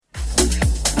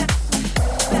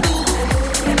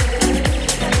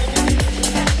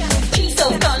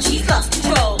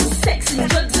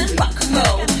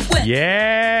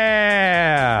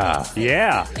Yeah.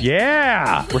 Yeah.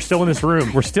 Yeah. We're still in this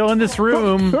room. We're still in this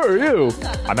room. Who are you?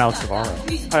 I'm Alex Navarro.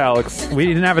 Hi, Alex. We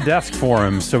didn't have a desk for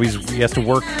him, so he has to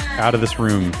work out of this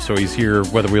room. So he's here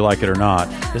whether we like it or not.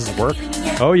 This is work?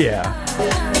 Oh, yeah.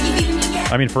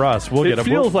 I mean, for us, we'll get It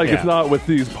feels like it's not with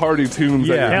these party tunes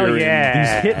that Yeah. you're Hell hearing.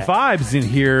 yeah. These hit vibes in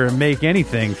here make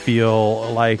anything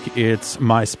feel like it's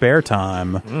my spare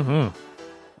time. Mm-hmm.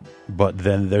 But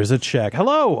then there's a check.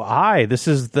 Hello, hi, this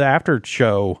is the after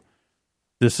show.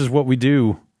 This is what we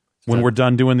do when we're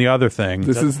done doing the other thing.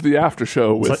 This is the after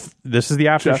show with This is the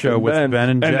after Jeff show and with Ben. Ben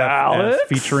and And Jeff, Alex?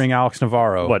 featuring Alex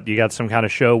Navarro. What, you got some kind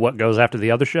of show what goes after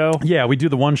the other show? Yeah, we do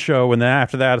the one show, and then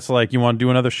after that, it's like, you want to do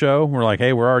another show? We're like,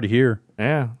 hey, we're already here.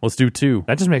 Yeah. Let's do two.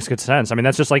 That just makes good sense. I mean,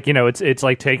 that's just like, it's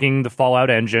like taking the Fallout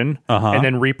engine and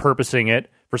then repurposing it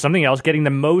for something else, getting the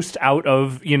most out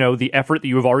of, the effort that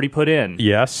you have already put in.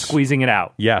 Yes. Squeezing it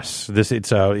out. Yes.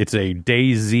 It's a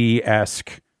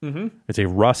DayZ-esque. Mm-hmm. It's a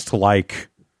Rust-like.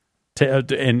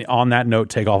 And on that note,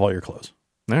 take off all your clothes.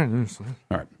 All right.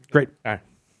 Great. All right.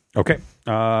 Okay.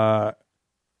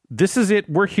 This is it.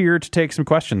 We're here to take some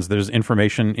questions. There's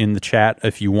information in the chat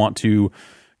if you want to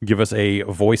give us a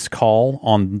voice call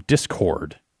on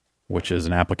Discord, which is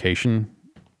an application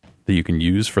that you can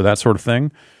use for that sort of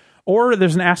thing. Or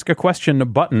there's an Ask a Question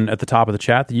button at the top of the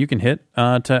chat that you can hit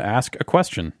to ask a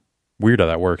question. Weird how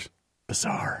that works.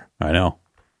 Bizarre. I know.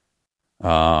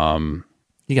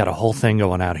 You got a whole thing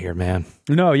going out here, man.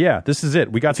 No, yeah, this is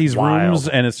it. We got these wild. rooms,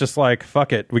 and it's just like,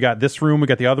 fuck it. We got this room, we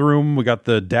got the other room, we got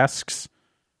the desks.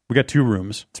 We got two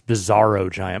rooms. It's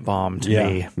bizarro giant bomb to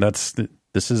me.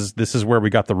 This is where we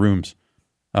got the rooms.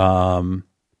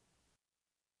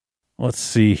 Let's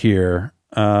see here.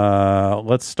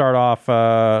 Let's start off.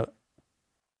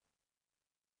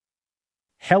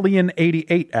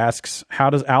 Hellion88 asks, how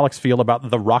does Alex feel about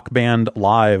the Rock Band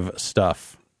Live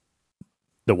stuff?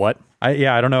 The what?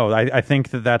 I don't know. I think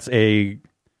that's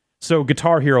so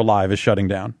Guitar Hero Live is shutting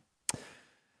down.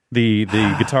 The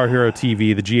Guitar Hero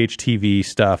TV, the GHTV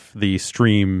stuff, the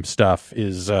stream stuff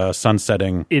is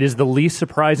sunsetting. It is the least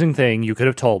surprising thing you could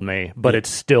have told me, but it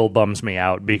still bums me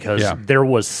out because there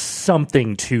was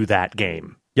something to that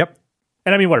game. Yep.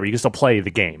 And I mean, whatever, you can still play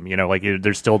the game,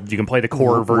 there's still, you can play the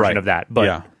core version of that.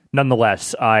 But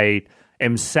nonetheless, I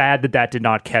am sad that did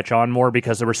not catch on more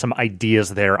because there were some ideas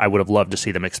there I would have loved to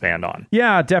see them expand on.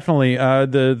 Yeah, definitely.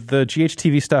 The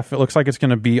GHTV stuff, it looks like it's going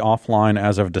to be offline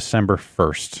as of December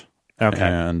 1st.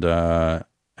 Okay.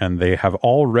 And they have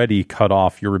already cut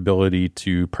off your ability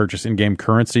to purchase in-game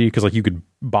currency because like you could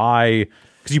buy,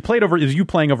 because you played over, is you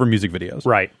playing over music videos.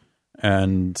 Right.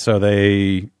 And so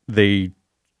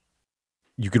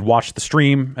you could watch the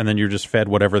stream and then you're just fed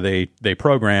whatever they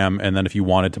program. And then if you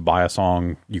wanted to buy a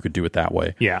song, you could do it that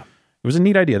way. Yeah. It was a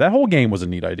neat idea. That whole game was a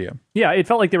neat idea. Yeah, it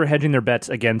felt like they were hedging their bets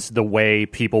against the way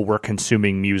people were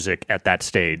consuming music at that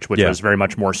stage, which was very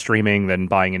much more streaming than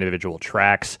buying individual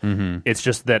tracks. Mm-hmm. It's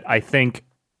just that I think,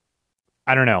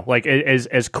 I don't know, like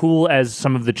as cool as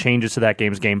some of the changes to that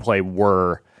game's gameplay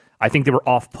were, I think they were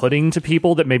off-putting to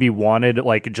people that maybe wanted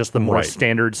like just the more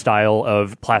standard style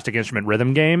of Plastic Instrument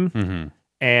rhythm game. Mm-hmm.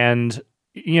 And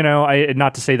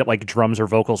not to say that like drums or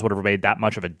vocals would have made that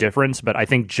much of a difference, but I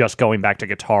think just going back to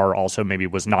guitar also maybe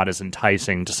was not as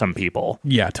enticing to some people.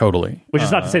 Yeah, totally. Which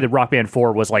is not to say that Rock Band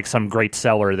 4 was like some great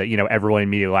seller that, everyone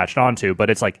immediately latched onto,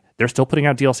 but it's like they're still putting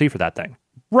out DLC for that thing.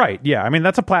 Right, yeah. I mean,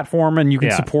 that's a platform and you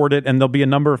can support it, and there'll be a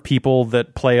number of people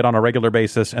that play it on a regular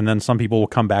basis, and then some people will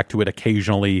come back to it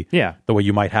occasionally. Yeah. The way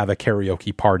you might have a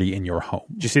karaoke party in your home.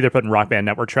 Did you see they're putting Rock Band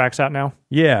Network tracks out now?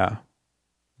 Yeah.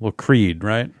 Well, Creed,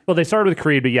 right? Well, they started with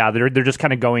Creed, but yeah, they're just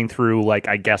kind of going through, like,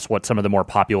 I guess what some of the more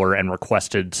popular and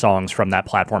requested songs from that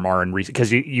platform are in recent,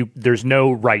 because there's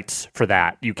no rights for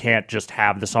that. You can't just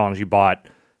have the songs you bought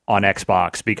on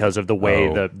Xbox because of the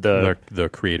way the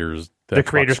creators, the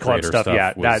Creators Club stuff.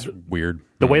 Yeah, that's weird.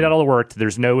 The way that all worked,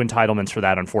 there's no entitlements for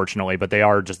that, unfortunately. But they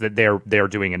are just that they're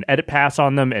doing an edit pass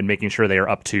on them and making sure they are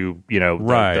up to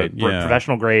the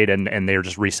professional grade, and they're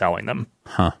just reselling them.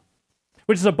 Huh.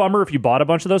 Which is a bummer if you bought a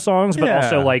bunch of those songs, but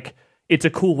also like it's a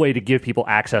cool way to give people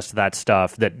access to that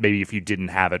stuff that maybe if you didn't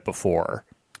have it before.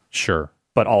 Sure.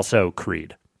 But also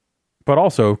Creed.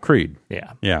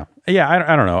 Yeah. Yeah.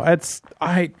 I don't know.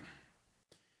 I've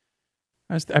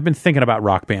been thinking about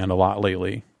Rock Band a lot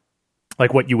lately.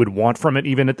 Like what you would want from it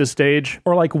even at this stage?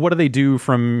 Or like what do they do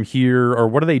from here, or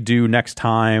what do they do next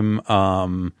time?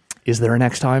 Is there a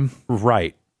next time?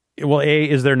 Right. Well, A,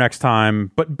 is there next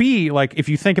time? But B, like if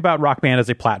you think about Rock Band as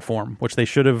a platform, which they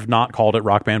should have not called it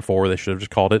Rock Band 4, they should have just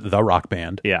called it The Rock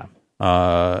Band. Yeah.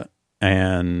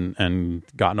 And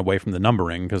gotten away from the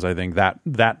numbering, because I think that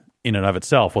in and of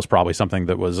itself was probably something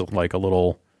that was like a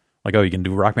little like, oh, you can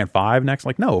do Rock Band 5 next?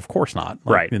 Like, no, of course not.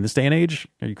 Like, right. In this day and age,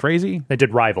 are you crazy? They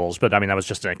did Rivals, but I mean, that was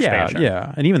just an expansion.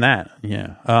 Yeah. And even that,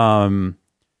 yeah.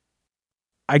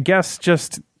 I guess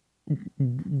just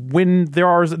when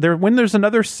there's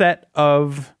another set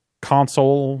of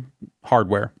console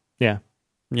hardware. Yeah.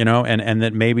 You know, and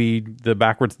that maybe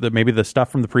maybe the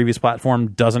stuff from the previous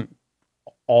platform doesn't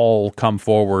all come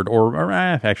forward, or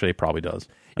actually it probably does.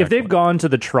 If they've gone to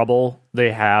the trouble they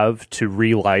have to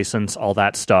relicense all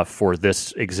that stuff for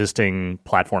this existing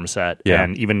platform set,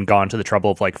 and even gone to the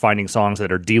trouble of like finding songs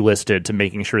that are delisted to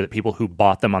making sure that people who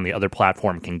bought them on the other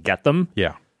platform can get them.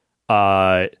 Yeah.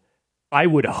 I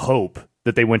would hope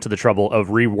that they went to the trouble of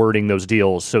rewording those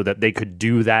deals so that they could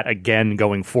do that again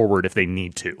going forward if they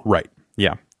need to. Right.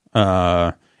 Yeah.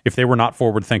 If they were not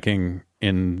forward thinking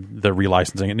in the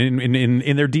relicensing and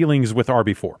in their dealings with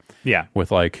RB4. Yeah.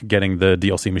 With like getting the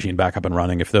DLC machine back up and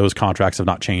running, if those contracts have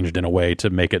not changed in a way to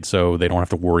make it so they don't have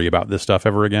to worry about this stuff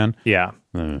ever again. Yeah.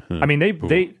 I mean,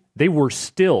 they were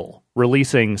still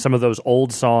releasing some of those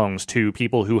old songs to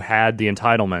people who had the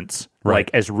entitlements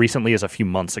like as recently as a few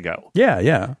months ago.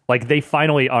 Yeah. Like they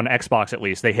finally, on Xbox at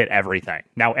least, they hit everything.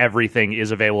 Now everything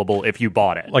is available if you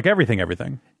bought it. Like everything.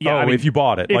 Yeah, I mean, if you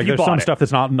bought it. Like there's some stuff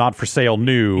that's not for sale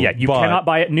new. Yeah, you cannot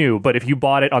buy it new, but if you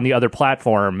bought it on the other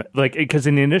platform, like because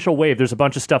in the initial wave, there's a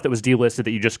bunch of stuff that was delisted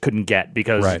that you just couldn't get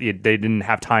because they didn't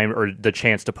have time or the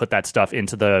chance to put that stuff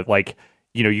into the like.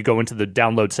 You know, you go into the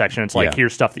download section, it's like,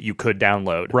 here's stuff that you could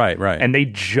download. Right. And they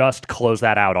just closed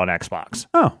that out on Xbox.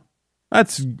 Oh,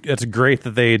 that's great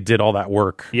that they did all that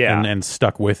work and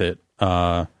stuck with it. You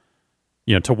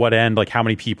know, to what end, like how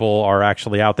many people are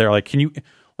actually out there? Like, can you,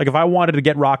 like if I wanted to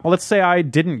get let's say I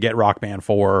didn't get Rock Band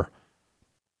 4,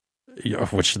 you know,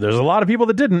 which there's a lot of people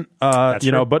that didn't,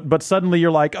 you know, but suddenly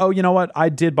you're like, oh, you know what? I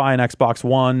did buy an Xbox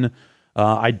One.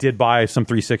 I did buy some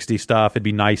 360 stuff. It'd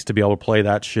be nice to be able to play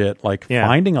that shit. Like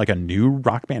finding like a new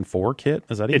Rock Band 4 kit.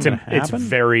 Is that even going to happen? It's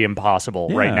very impossible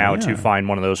right now to find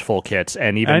one of those full kits.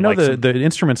 And even I know the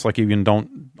instruments like even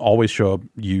don't always show up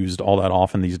used all that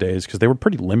often these days because they were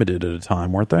pretty limited at a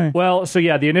time, weren't they? Well, so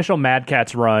yeah, the initial Mad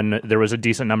Catz run, there was a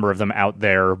decent number of them out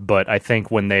there, but I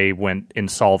think when they went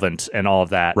insolvent and all of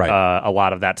that, a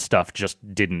lot of that stuff just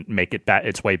didn't make it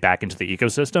its way back into the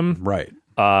ecosystem. Right.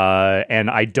 And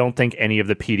I don't think any of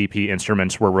the PDP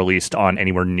instruments were released on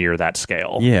anywhere near that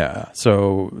scale. Yeah,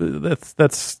 so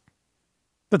that's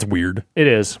weird. It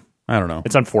is. I don't know.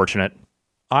 It's unfortunate.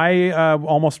 I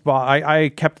almost bought. I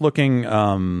kept looking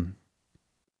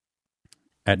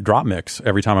at Drop Mix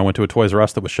every time I went to a Toys R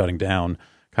Us that was shutting down,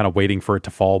 kind of waiting for it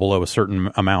to fall below a certain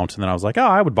amount, and then I was like, oh,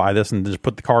 I would buy this and just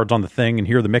put the cards on the thing and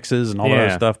hear the mixes and all that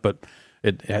other stuff, but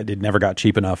it never got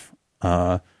cheap enough.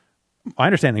 My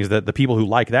understanding is that the people who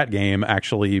like that game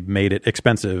actually made it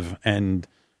expensive, and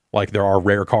like there are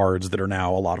rare cards that are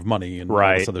now a lot of money and all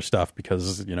this other stuff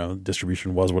because, you know,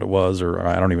 distribution was what it was, or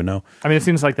I don't even know. I mean, it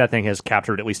seems like that thing has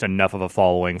captured at least enough of a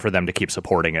following for them to keep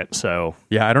supporting it. So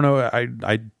yeah, I don't know.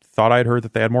 I thought I'd heard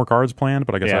that they had more cards planned,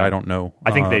 but I guess I don't know. I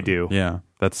think they do. Yeah,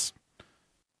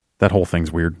 that whole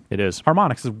thing's weird. It is.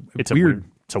 Harmonix is weird.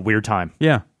 It's a weird time.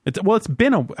 Yeah. It's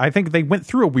been I think they went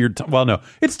through a weird time. Well, no,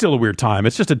 it's still a weird time.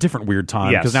 It's just a different weird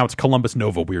time because now it's Columbus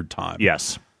Nova weird time.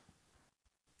 Yes.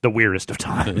 The weirdest of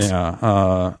times.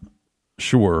 Yeah.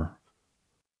 Sure.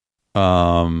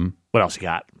 What else you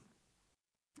got?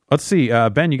 Let's see.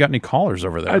 Ben, you got any callers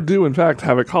over there? I do, in fact,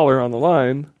 have a caller on the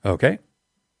line. Okay.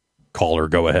 Caller,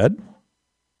 go ahead.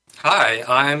 Hi,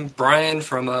 I'm Brian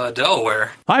from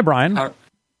Delaware. Hi, Brian. How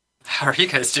are you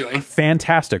guys doing?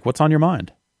 Fantastic. What's on your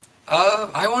mind?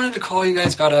 I wanted to call you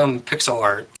guys about pixel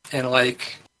art and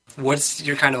like what's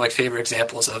your kind of like favorite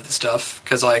examples of the stuff?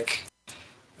 Because like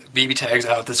BB Tag's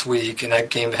out this week and that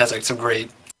game has like some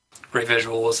great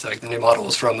visuals. Like the new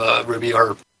models from Ruby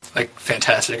are like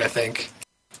fantastic, I think.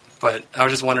 But I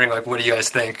was just wondering like what do you guys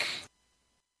think?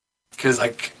 Because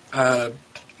like one of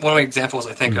the examples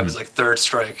I think of is like Third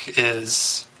Strike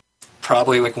is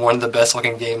probably like one of the best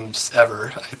looking games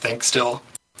ever. I think still.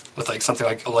 With like something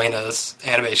like Elena's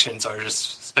animations are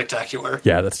just spectacular.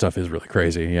 Yeah, that stuff is really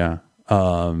crazy. Yeah.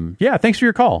 Yeah, thanks for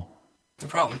your call. No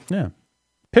problem. Yeah.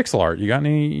 Pixel art, you got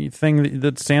anything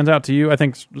that stands out to you? I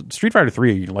think Street Fighter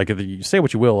 3, like you say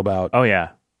what you will about. Oh,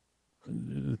 yeah.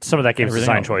 Some of that game's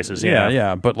design choices.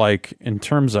 Yeah. But like in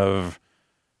terms of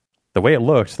the way it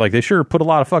looked, like they sure put a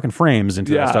lot of fucking frames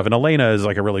into that stuff. And Elena is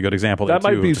like a really good example. That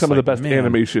might be some of the best man.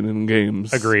 animation in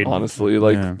games. Agreed. Honestly,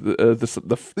 like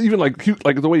even like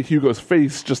the way Hugo's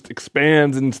face just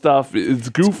expands and stuff. It's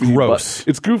goofy. It's gross.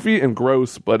 It's goofy and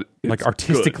gross, but it's like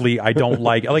artistically, good. I don't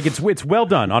like it's well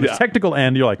done on a technical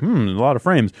end. You're like, a lot of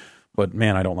frames. but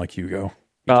man, I don't like Hugo.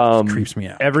 It just creeps me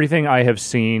out. Everything I have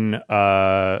seen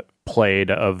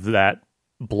played of that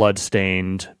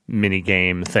bloodstained mini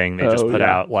game thing they just put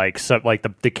out, like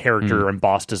the character and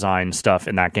boss design stuff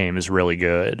in that game is really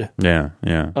good. Yeah.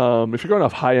 If you're going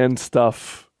off high end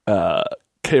stuff,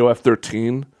 KOF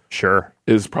 13 sure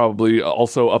is probably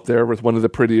also up there with one of the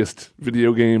prettiest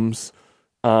video games.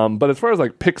 But as far as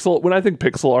like when I think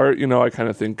pixel art, I kind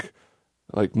of think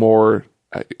like more,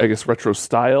 I guess, retro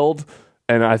styled.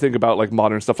 And I think about like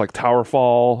modern stuff like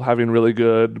Towerfall having really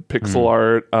good pixel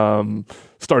art.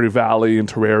 Stardew Valley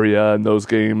and Terraria and those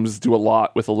games do a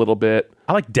lot with a little bit.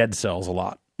 I like Dead Cells a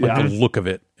lot. Like the look of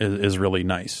it is really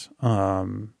nice.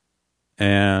 And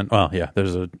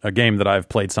there's a game that I've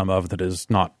played some of that is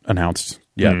not announced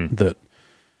yet that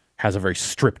has a very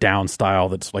stripped down style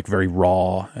that's like very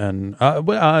raw. And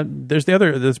there's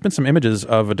been some images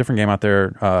of a different game out there,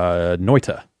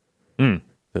 Noita,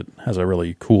 that has a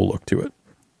really cool look to it.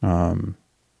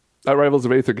 That Rivals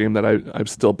of Aether game that I'm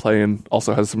still playing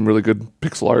also has some really good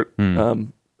pixel art,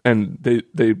 and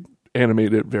they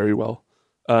animate it very well.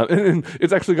 And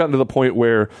it's actually gotten to the point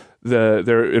where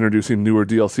they're introducing newer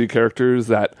DLC characters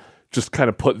that just kind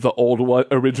of put the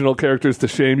original characters to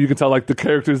shame. You can tell like the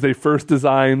characters they first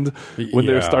designed when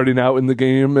they were starting out in the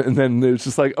game, and then it's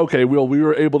just like, okay, we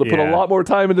were able to put a lot more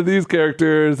time into these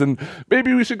characters, and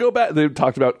maybe we should go back. They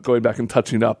talked about going back and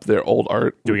touching up their old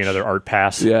art, doing another art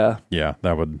pass. Yeah,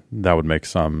 that would make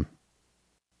some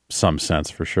sense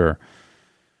for sure.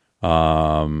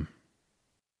 Let's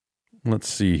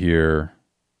see here.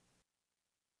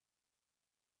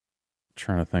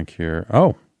 Trying to think here.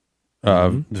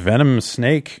 Venom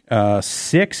Snake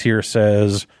 6 here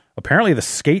says apparently the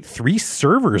Skate 3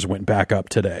 servers went back up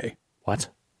today. What?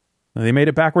 They made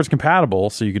it backwards compatible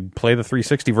so you could play the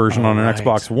 360 version on an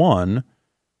Xbox One,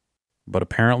 but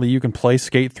apparently you can play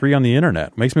Skate 3 on the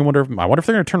internet. Makes me wonder if they're going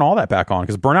to turn all that back on,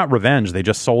 because Burnout Revenge, they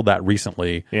just sold that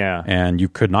recently. Yeah. And you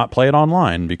could not play it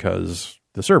online because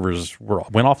the servers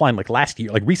went offline like last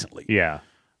year, like recently. Yeah.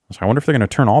 So I wonder if they're going to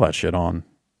turn all that shit on.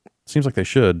 Seems like they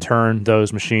should. Turn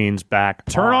those machines back.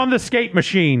 Turn on the skate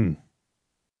machine.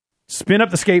 Spin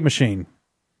up the skate machine.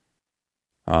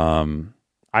 Look,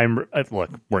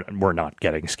 we're not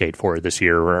getting Skate 4 this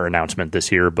year or announcement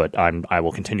this year, but I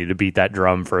will continue to beat that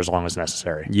drum for as long as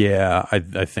necessary. Yeah,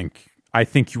 I think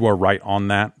you are right on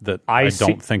that. I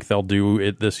don't think they'll do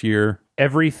it this year.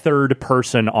 Every third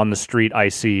person on the street I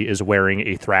see is wearing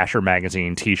a Thrasher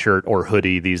magazine t-shirt or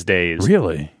hoodie these days.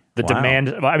 Really? The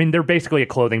demand, I mean, they're basically a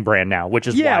clothing brand now, which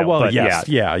is wild. Well, yes.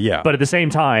 Yeah. But at the same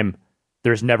time,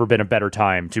 there's never been a better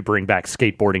time to bring back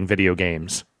skateboarding video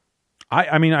games.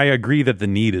 I mean, I agree that the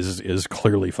need is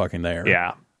clearly fucking there.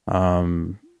 Yeah.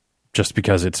 Just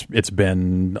because it's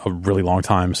been a really long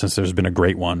time since there's been a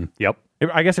great one. Yep.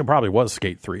 I guess it probably was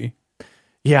Skate 3.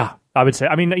 Yeah, I would say.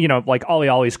 I mean, like Ollie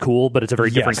Ollie's cool, but it's a very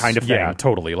different kind of thing. Yeah,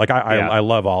 totally. Like I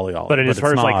love Ollie Ollie. But as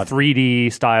far as like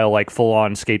 3D style, like full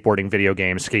on skateboarding video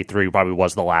games, Skate 3 probably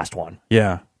was the last one.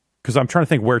 Yeah, because I'm trying to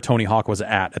think where Tony Hawk was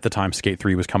at the time Skate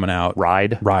 3 was coming out.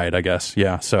 Ride, I guess.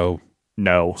 Yeah. So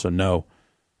no.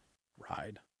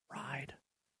 Ride.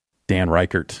 Dan Dan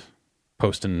Reichert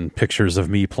posting pictures of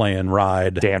me playing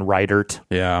Ride. Dan Reitert.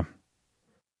 Yeah.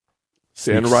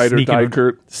 Dan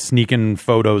Reitert. Sneaking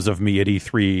photos of me at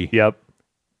E3. Yep.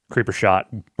 Creeper shot.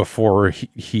 Before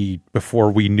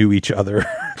before we knew each other.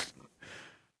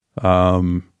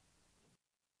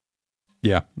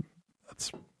 Yeah.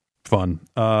 That's fun.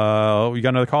 We got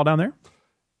another call down there?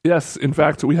 Yes, in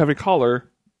fact, we have a caller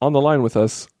on the line with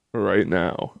us right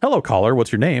now. Hello, caller.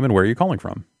 What's your name and where are you calling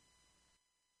from?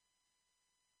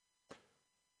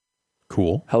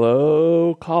 Cool.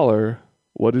 Hello, caller.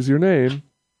 What is your name?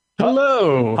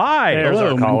 Hello. Hi. There's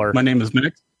Hello. our caller. My name is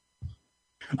Max.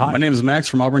 Hi. My name is Max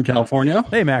from Auburn, California.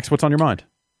 Hey, Max. What's on your mind?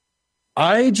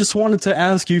 I just wanted to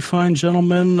ask you, fine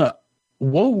gentlemen,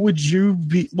 what would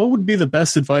be the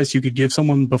best advice you could give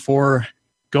someone before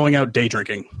going out day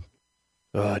drinking?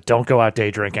 Don't go out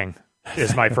day drinking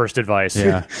is my first advice.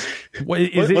 Yeah.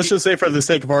 Let's just say, for the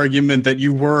sake of argument, that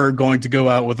you were going to go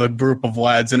out with a group of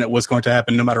lads and it was going to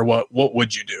happen no matter what. What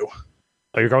would you do?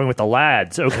 Oh, you're going with the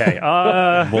lads. Okay.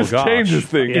 Well, This changes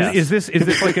things. Yeah. Is this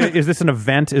an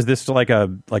event? Is this like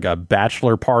a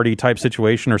bachelor party type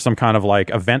situation or some kind of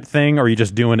like event thing, or are you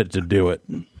just doing it to do it?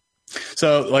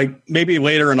 So, like, maybe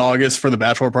later in August for the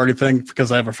bachelor party thing, because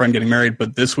I have a friend getting married,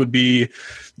 but this would be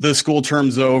the school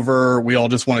term's over. We all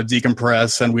just want to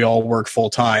decompress and we all work full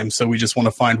time. So we just want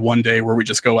to find one day where we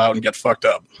just go out and get fucked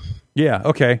up. Yeah.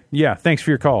 Okay. Yeah. Thanks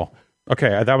for your call.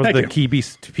 Okay. That was Thank the you. key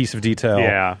piece of detail.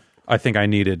 Yeah. I think I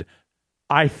needed.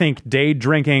 I think day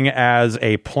drinking as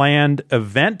a planned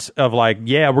event of like,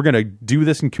 yeah, we're going to do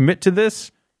this and commit to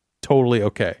this, totally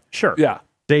okay. Sure. Yeah.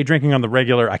 Day drinking on the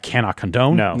regular, I cannot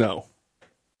condone. No. No.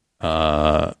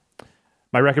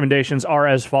 My recommendations are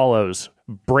as follows.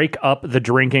 Break up the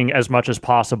drinking as much as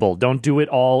possible. Don't do it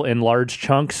all in large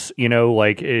chunks.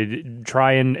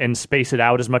 Try and space it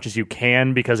out as much as you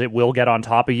can because it will get on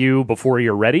top of you before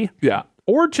you're ready. Yeah.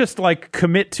 Or just like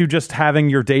commit to just having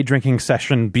your day drinking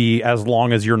session be as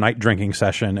long as your night drinking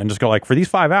session and just go like, for these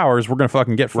 5 hours, we're going to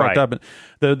fucking get fucked up.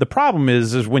 The problem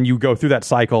is when you go through that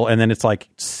cycle and then it's like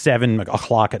 7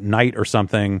 o'clock at night or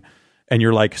something and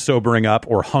you're like sobering up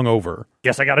or hungover.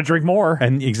 Guess I got to drink more.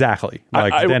 And exactly.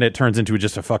 Then it turns into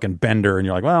just a fucking bender and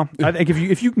you're like, well, I think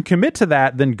if you can commit to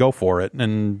that, then go for it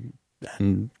and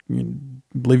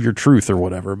live your truth or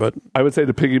whatever. But I would say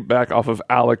to piggyback off of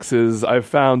Alex's, I've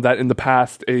found that in the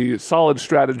past, a solid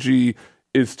strategy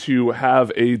is to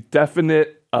have a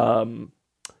definite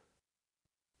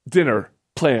dinner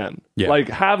plan. Yeah. Like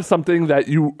have something that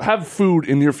you have food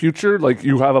in your future. Like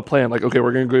you have a plan. Like, okay,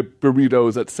 we're going to get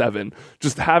burritos at 7.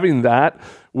 Just having that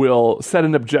will set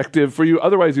an objective for you.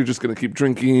 Otherwise, you're just going to keep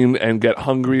drinking and get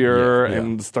hungrier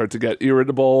and start to get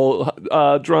irritable,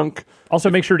 drunk. Also,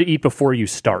 make sure to eat before you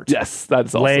start. Yes,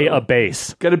 that's also. Lay a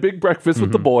base. Get a big breakfast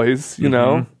with the boys,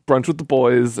 brunch with the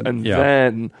boys, and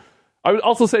then I would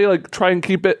also say like try and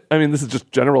keep it. I mean, this is just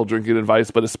general drinking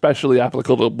advice, but especially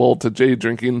applicable to day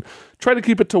drinking. Try to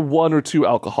keep it to 1 or 2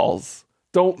 alcohols.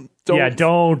 Don't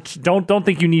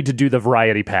think you need to do the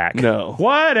variety pack. No.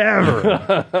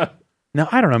 whatever. No,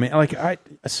 I don't know, man. Like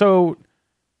the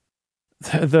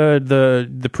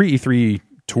pre E3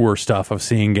 tour stuff of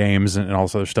seeing games and all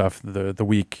this other stuff the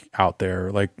week out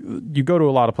there, like you go to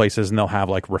a lot of places and they'll have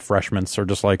like refreshments or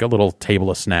just like a little table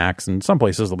of snacks, and some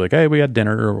places they'll be like, hey, we had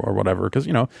dinner or whatever, because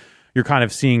you're kind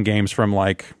of seeing games from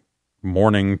like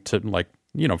morning to like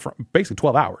from basically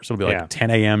 12 hours. It'll be like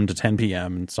 10 a.m. to 10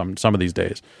 p.m. and some of these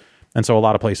days, and so a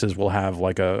lot of places will have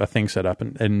like a thing set up,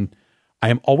 and I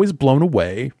am always blown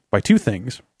away by 2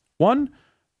 things. One,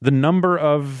 the number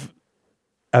of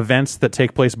events that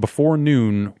take place before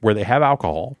noon where they have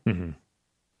alcohol,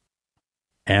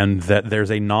 and that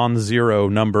there's a non-zero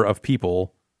number of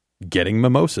people getting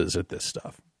mimosas at this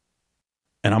stuff.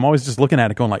 And I'm always just looking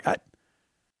at it going like,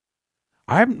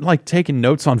 I'm like taking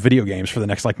notes on video games for the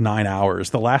next like 9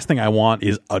 hours. The last thing I want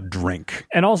is a drink.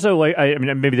 And also, like, I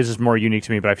mean, maybe this is more unique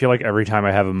to me, but I feel like every time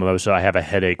I have a mimosa, I have a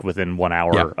headache within 1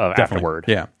 hour afterward.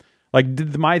 Yeah.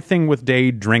 Like my thing with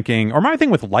day drinking, or my thing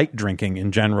with light drinking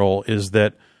in general, is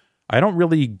that I don't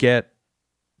really get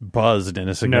buzzed in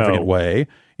a significant way.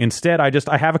 Instead, I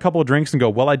have a couple of drinks and go,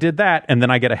 well, I did that, and then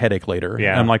I get a headache later.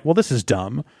 Yeah. And I'm like, well, this is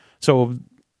dumb. So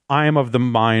I am of the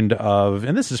mind of,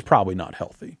 and this is probably not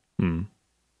healthy, I'm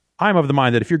of the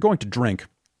mind that if you're going to drink.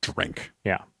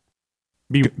 Yeah.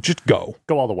 Just go.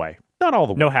 Go all the way. Not all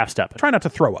the way. No half-stepping. Try not to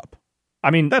throw up. I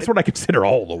mean, That's what I consider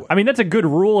all the way. I mean, that's a good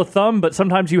rule of thumb, but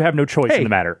sometimes you have no choice in the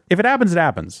matter. If it happens, it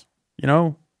happens.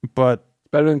 But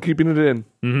better than keeping it in.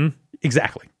 Mm-hmm.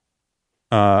 Exactly.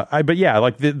 But yeah,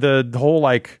 like the whole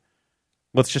like,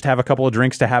 let's just have a couple of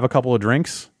drinks to have a couple of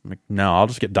drinks. Like, no, I'll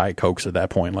just get Diet Cokes at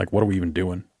that point. Like, what are we even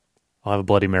doing? I'll have a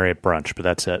Bloody Mary at brunch, but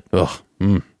that's it. Ugh.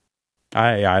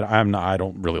 I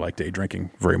don't really like day drinking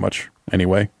very much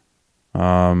anyway.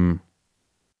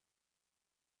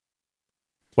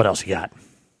 What else you got?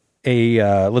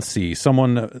 Let's see.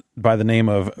 Someone by the name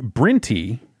of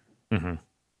Brinty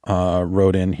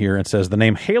wrote in here and says the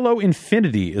name Halo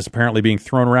Infinity is apparently being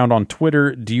thrown around on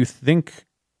Twitter. Do you think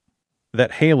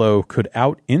that Halo could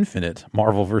out Infinite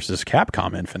Marvel vs.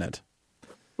 Capcom Infinite?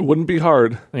 It wouldn't be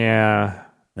hard. Yeah.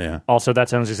 Also, that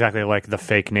sounds exactly like the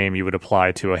fake name you would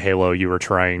apply to a Halo you were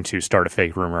trying to start a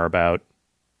fake rumor about.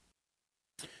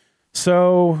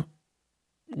 So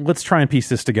let's try and piece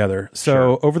this together.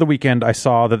 So over the weekend, I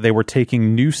saw that they were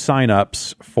taking new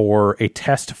signups for a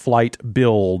test flight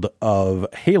build of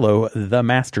Halo, the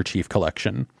Master Chief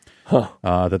Collection.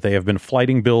 That they have been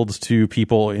flighting builds to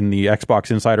people in the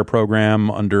Xbox Insider program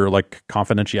under like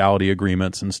confidentiality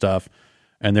agreements and stuff.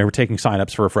 And they were taking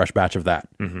signups for a fresh batch of that,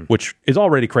 which is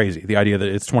already crazy. The idea that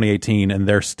it's 2018 and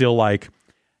they're still like,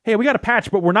 hey, we got a patch,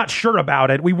 but we're not sure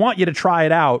about it. We want you to try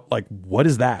it out. Like, what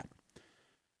is that?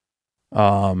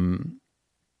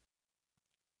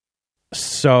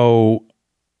 So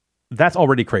that's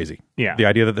already crazy. Yeah. The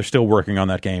idea that they're still working on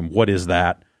that game. What is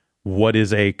that? What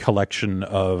is a collection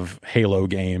of Halo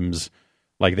games?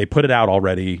 Like, they put it out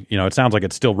already. It sounds like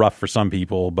it's still rough for some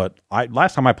people, but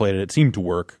last time I played it seemed to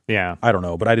work. Yeah. I don't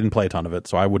know, but I didn't play a ton of it,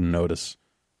 so I wouldn't notice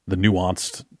the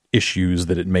nuanced issues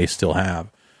that it may still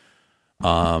have.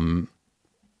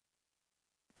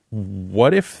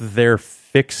 what if they're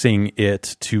fixing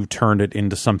it to turn it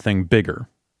into something bigger?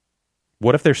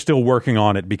 What if they're still working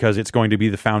on it because it's going to be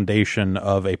the foundation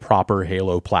of a proper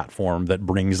Halo platform that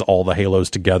brings all the Halos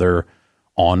together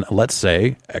on, let's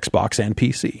say, Xbox and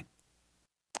PC?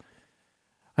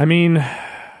 I mean,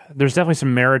 there's definitely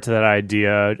some merit to that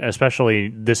idea,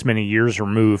 especially this many years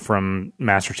removed from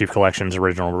Master Chief Collection's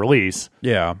original release.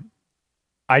 Yeah.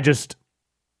 I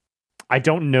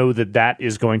don't know that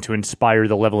is going to inspire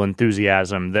the level of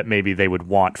enthusiasm that maybe they would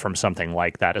want from something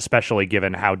like that, especially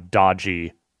given how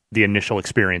dodgy the initial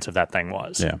experience of that thing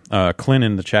was. Yeah. Clint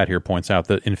in the chat here points out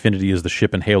that Infinity is the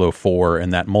ship in Halo 4,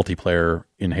 and that multiplayer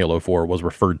in Halo 4 was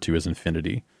referred to as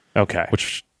Infinity. Okay.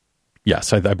 Which,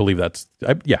 yes, I believe that's...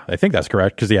 I think that's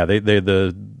correct, because,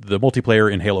 the multiplayer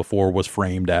in Halo 4 was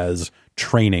framed as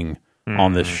training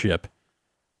on this ship.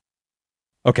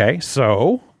 Okay,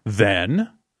 so then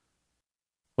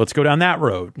let's go down that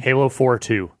road. Halo 4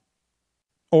 2.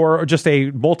 Or just a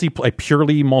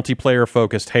purely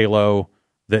multiplayer-focused Halo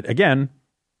that, again,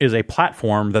 is a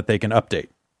platform that they can update.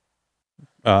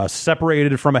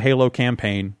 Separated from a Halo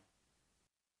campaign.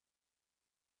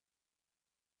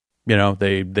 You know,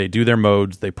 they do their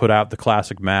modes, they put out the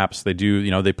classic maps, they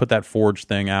put that Forge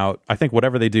thing out. I think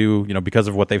whatever they do, because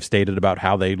of what they've stated about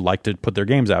how they like to put their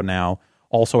games out now,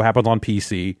 also happens on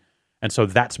PC. And so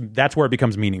that's where it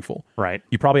becomes meaningful. Right.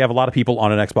 You probably have a lot of people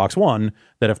on an Xbox One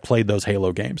that have played those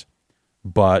Halo games.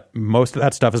 But most of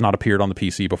that stuff has not appeared on the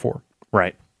PC before.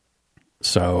 Right.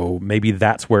 So maybe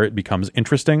that's where it becomes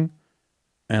interesting.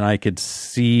 And I could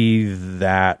see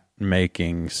that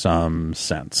making some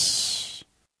sense.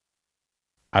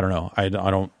 I don't know. I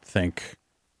don't think...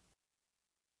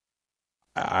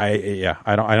 I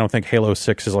don't think Halo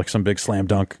 6 is like some big slam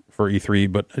dunk for E3,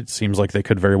 but it seems like they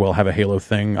could very well have a Halo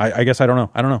thing. I guess I don't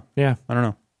know. Yeah. I don't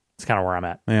know. It's kind of where I'm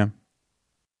at. Yeah.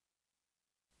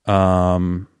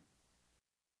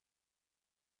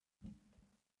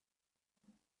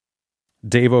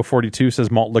 Davo42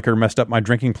 says malt liquor messed up my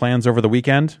drinking plans over the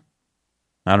weekend.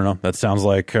 I don't know. That sounds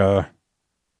like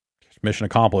mission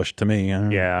accomplished to me.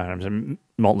 Yeah,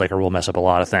 malt liquor will mess up a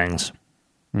lot of things.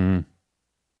 Hammond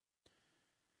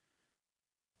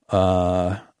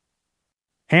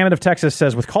of Texas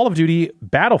says, with Call of Duty,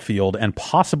 Battlefield, and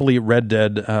possibly Red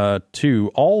Dead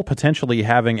 2 all potentially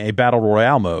having a Battle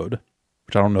Royale mode,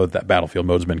 which I don't know that Battlefield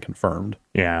mode has been confirmed.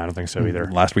 Yeah, I don't think so either.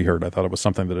 Last we heard, I thought it was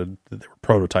something that they were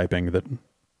prototyping that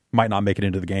might not make it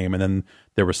into the game. And then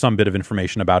there was some bit of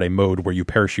information about a mode where you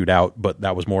parachute out, but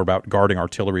that was more about guarding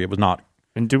artillery. It was not.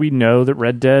 And do we know that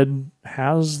Red Dead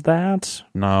has that?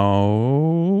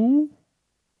 No.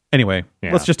 Anyway,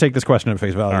 Let's just take this question at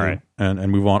face value and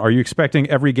move on. Are you expecting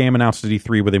every game announced at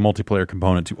E3 with a multiplayer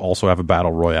component to also have a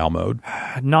Battle Royale mode?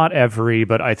 Not every,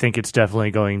 but I think it's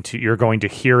definitely you're going to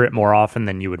hear it more often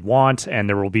than you would want, and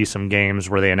there will be some games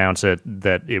where they announce it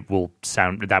that will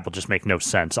just make no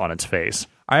sense on its face.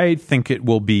 I think it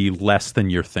will be less than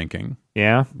you're thinking.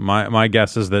 Yeah? My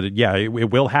guess is that, it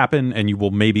will happen, and you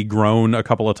will maybe groan a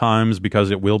couple of times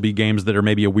because it will be games that are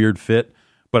maybe a weird fit.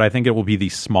 But I think it will be the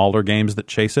smaller games that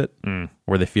chase it,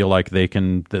 where they feel like they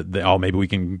can, maybe we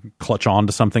can clutch on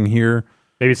to something here.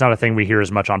 Maybe it's not a thing we hear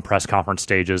as much on press conference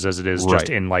stages as it is just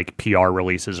in like PR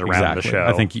releases around the show.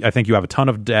 I think you have a ton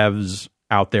of devs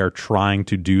out there trying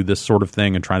to do this sort of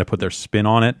thing and trying to put their spin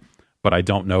on it, but I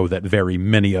don't know that very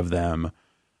many of them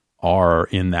are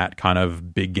in that kind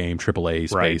of big game AAA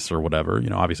space or whatever.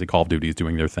 Obviously Call of Duty is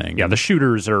doing their thing. Yeah, the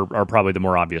shooters are probably the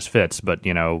more obvious fits, but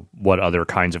what other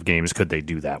kinds of games could they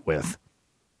do that with?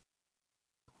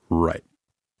 Right.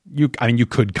 You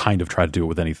could kind of try to do it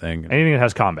with anything. Anything that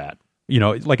has combat.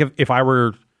 Like if I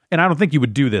were, and I don't think you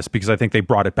would do this because I think they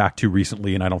brought it back too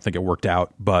recently and I don't think it worked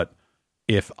out, but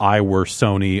if I were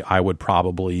Sony, I would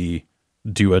probably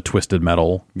do a Twisted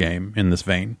Metal game in this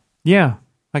vein. Yeah.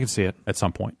 I can see it at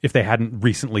some point. If they hadn't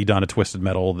recently done a Twisted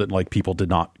Metal that like people did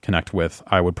not connect with,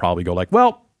 I would probably go like,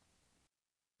 well,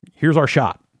 here's our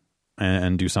shot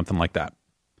and do something like that.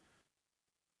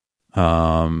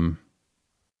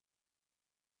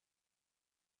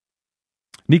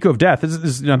 Nico of Death, this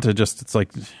is not to just, it's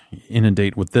like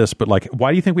inundate with this, but like,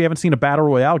 why do you think we haven't seen a Battle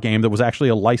Royale game that was actually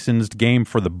a licensed game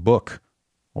for the book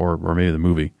or maybe the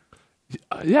movie?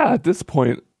 Yeah, at this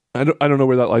point, I don't know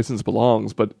where that license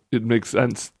belongs, but it makes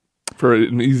sense for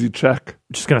an easy check.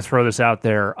 Just going to throw this out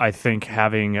there. I think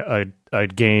having a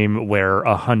game where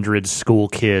 100 school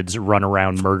kids run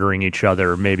around murdering each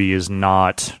other maybe is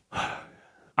not...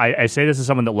 I say this as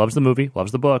someone that loves the movie,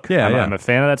 loves the book. Yeah, I'm a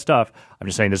fan of that stuff. I'm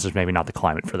just saying this is maybe not the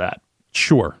climate for that.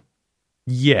 Sure.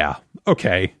 Yeah.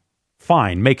 Okay.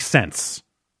 Fine. Makes sense.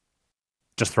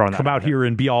 Just throwing that Come out here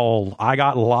and be all, I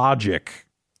got logic.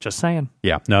 Just saying.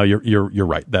 Yeah, no, you're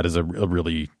right. That is a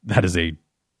very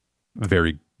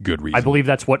good reason. I believe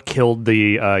that's what killed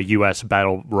the U.S.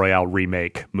 Battle Royale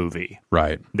remake movie.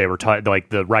 Right. They were like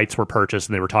the rights were purchased,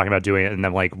 and they were talking about doing it, and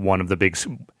then like one of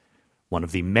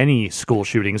the many school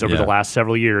shootings over the last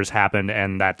several years happened,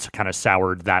 and that's kind of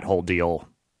soured that whole deal.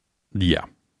 Yeah,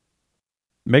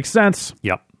 makes sense.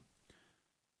 Yep.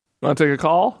 Want to take a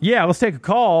call? Yeah, let's take a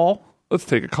call. Let's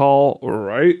take a call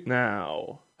right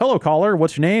now. Hello, caller.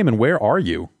 What's your name and where are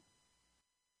you?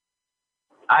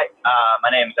 Hi,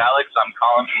 my name's Alex. I'm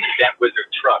calling from the Dent Wizard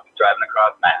truck driving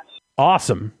across Mass.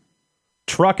 Awesome.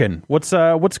 Trucking. What's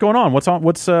going on?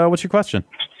 What's your question?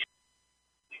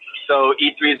 So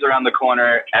E3's around the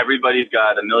corner. Everybody's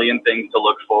got a million things to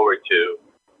look forward to.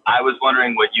 I was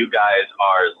wondering what you guys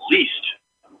are least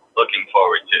looking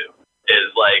forward to.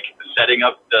 Is like setting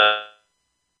up the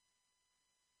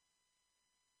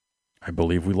I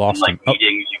believe we lost him.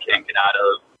 Meetings you can't get out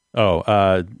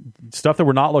of. Stuff that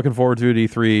we're not looking forward to at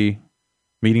E3,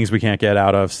 meetings we can't get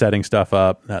out of, setting stuff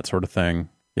up, that sort of thing.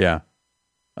 Yeah.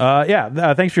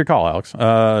 Thanks for your call, Alex.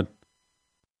 I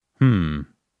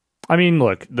mean,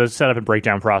 look, the setup and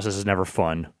breakdown process is never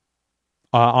fun.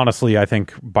 Honestly, I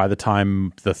think by the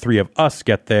time the three of us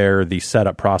get there, the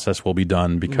setup process will be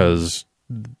done because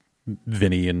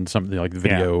Vinny and something like the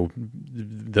video,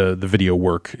 the video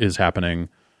work is happening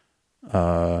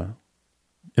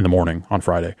in the morning on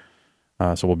Friday.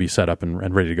 So we'll be set up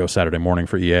and ready to go Saturday morning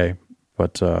for EA.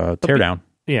 But teardown.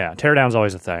 Yeah, teardown's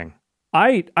always a thing.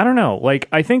 I don't know. Like,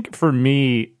 I think for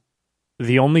me,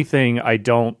 the only thing I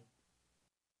don't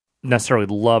necessarily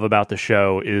love about the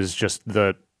show is just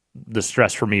the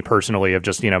stress for me personally of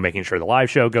just, making sure the live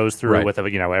show goes through with,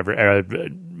 every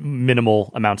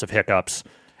minimal amounts of hiccups.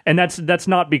 And that's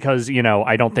not because,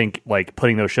 I don't think like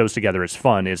putting those shows together is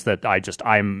fun. It's that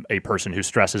I'm a person who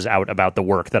stresses out about the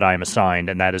work that I'm assigned,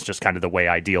 and that is just kind of the way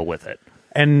I deal with it.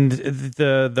 And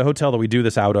the hotel that we do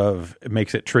this out of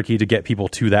makes it tricky to get people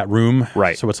to that room.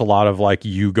 Right. So it's a lot of like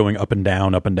you going up and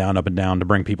down, up and down, up and down to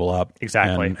bring people up.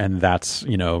 Exactly. And that's,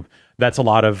 that's a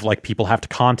lot of like people have to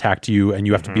contact you and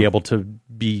you have to be able to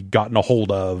be gotten a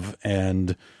hold of.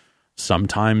 And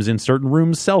sometimes in certain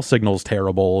rooms, cell signal's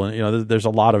terrible. And, there's a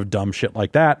lot of dumb shit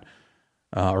like that.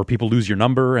 Or people lose your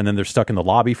number and then they're stuck in the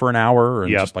lobby for an hour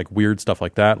and just like weird stuff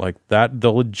like that. Like that, the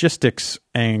logistics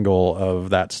angle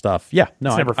of that stuff. Yeah,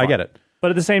 no, I get it.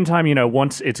 But at the same time,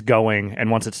 once it's going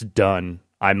and once it's done,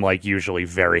 I'm like usually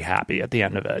very happy at the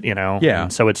end of it, Yeah.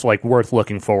 And so it's like worth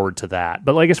looking forward to that.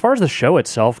 But like as far as the show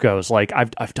itself goes, like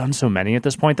I've done so many at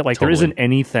this point that like there isn't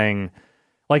anything.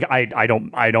 Like I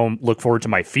don't look forward to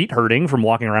my feet hurting from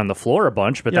walking around the floor a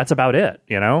bunch, but that's about it.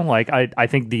 Like I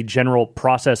think the general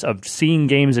process of seeing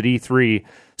games at E3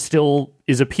 still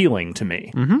is appealing to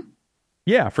me. Mm-hmm.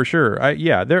 Yeah, for sure.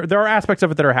 There are aspects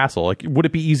of it that are hassle. Like, would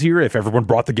it be easier if everyone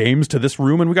brought the games to this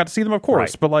room and we got to see them? Of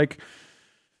course, but like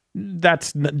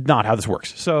that's not how this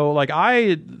works. So like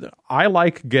I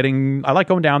like going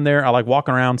down there. I like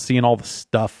walking around, seeing all the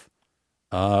stuff.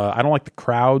 I don't like the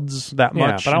crowds that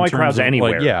much. But I don't like crowds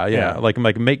anywhere.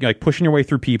 Like pushing your way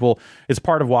through people. It's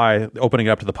part of why opening it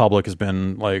up to the public has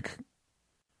been like,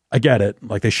 I get it.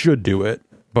 Like they should do it,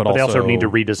 but they also need to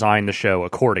redesign the show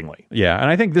accordingly. Yeah, and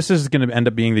I think this is going to end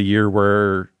up being the year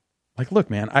where, like, look,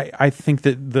 man, I think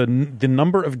that the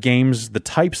number of games, the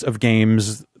types of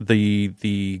games,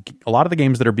 a lot of the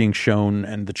games that are being shown,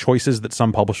 and the choices that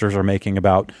some publishers are making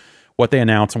about what they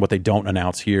announce and what they don't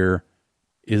announce here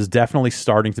is definitely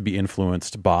starting to be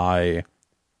influenced by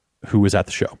who is at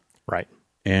the show. Right.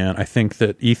 And I think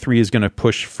that E3 is going to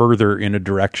push further in a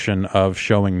direction of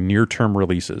showing near-term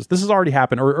releases. This has already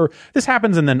happened, or this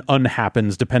happens and then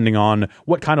unhappens depending on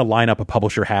what kind of lineup a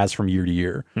publisher has from year to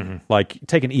year. Mm-hmm. Like,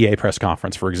 take an EA press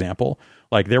conference, for example.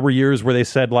 Like, there were years where they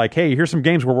said, like, hey, here's some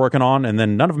games we're working on, and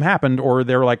then none of them happened, or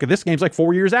they were like, this game's like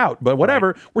 4 years out, but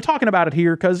whatever, we're talking about it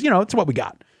here because, it's what we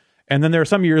got. And then there are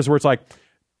some years where it's like,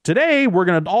 today, we're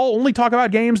going to only talk about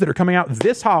games that are coming out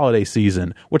this holiday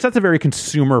season, which that's a very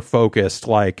consumer-focused,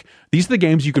 like, these are the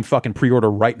games you can fucking pre-order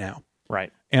right now.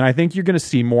 Right. And I think you're going to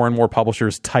see more and more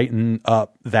publishers tighten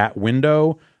up that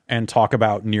window and talk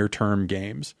about near-term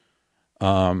games.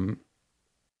 And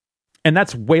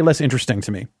that's way less interesting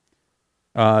to me.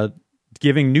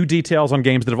 Giving new details on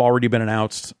games that have already been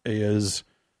announced is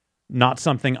not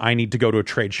something I need to go to a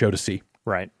trade show to see.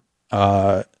 Right.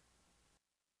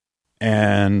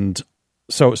 And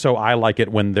so I like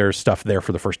it when there's stuff there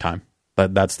for the first time.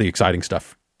 That's the exciting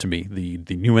stuff to me. The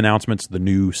new announcements, the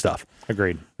new stuff.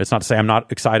 Agreed. It's not to say I'm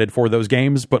not excited for those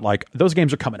games, but like those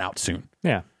games are coming out soon.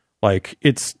 Yeah. Like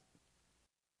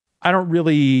I don't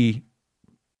really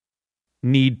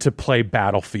need to play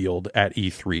Battlefield at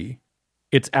E3.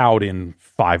 It's out in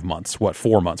 5 months,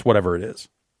 4 months, whatever it is.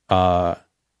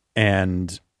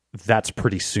 And that's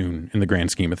pretty soon in the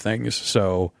grand scheme of things.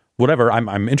 So whatever,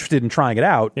 I'm interested in trying it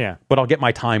out, but I'll get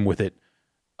my time with it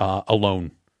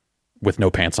alone with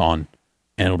no pants on,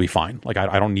 and it'll be fine. Like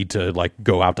I don't need to like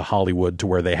go out to Hollywood to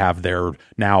where they have their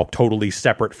now totally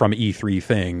separate from E3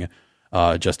 thing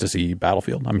just to see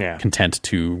Battlefield. I'm content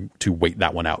to wait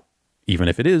that one out, even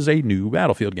if it is a new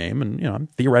Battlefield game, and I'm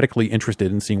theoretically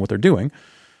interested in seeing what they're doing.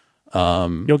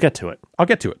 You'll get to it. I'll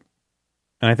get to it.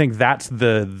 And I think that's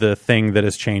the thing that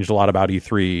has changed a lot about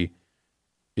E3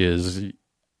 is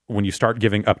when you start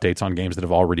giving updates on games that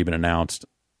have already been announced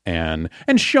and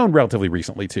shown relatively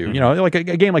recently too. Like a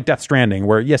game like Death Stranding,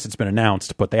 where yes, it's been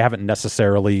announced, but they haven't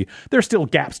necessarily. There's still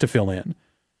gaps to fill in,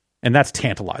 and that's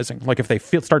tantalizing. Like if they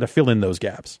start to fill in those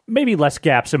gaps, maybe less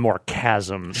gaps and more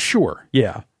chasms. Sure,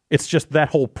 yeah. It's just that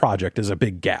whole project is a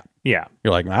big gap. Yeah,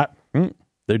 you're like,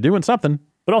 they're doing something.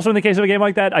 But also in the case of a game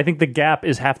like that, I think the gap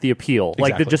is half the appeal.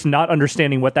 Exactly. Like just not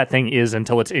understanding what that thing is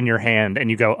until it's in your hand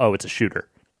and you go, oh, it's a shooter.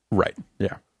 Right.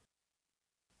 Yeah.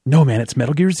 No, man, it's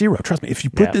Metal Gear Zero. Trust me. If you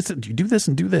put this, you do this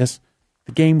and do this,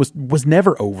 the game was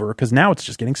never over because now it's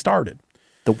just getting started.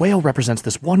 The whale represents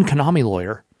this one Konami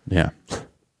lawyer. Yeah.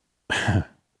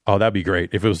 Oh, that'd be great.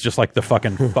 If it was just like the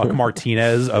fucking Fuck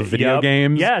Martinez of video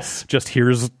games. Yes. Just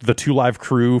here's the 2 Live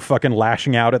crew fucking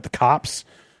lashing out at the cops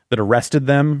that arrested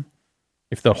them.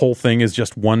 If the whole thing is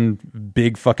just one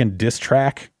big fucking diss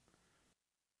track.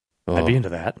 I'd be into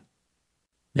that.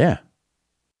 Yeah.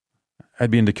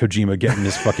 I'd be into Kojima getting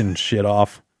his fucking shit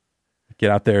off.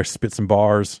 Get out there, spit some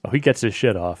bars. Oh, he gets his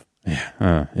shit off.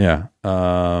 Yeah.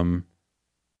 Yeah.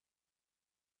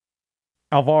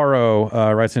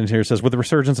 Alvaro writes in here, says, with the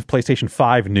resurgence of PlayStation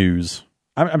 5 news,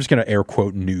 I'm just going to air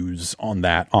quote news on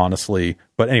that, honestly.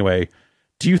 But anyway,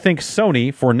 do you think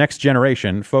Sony, for next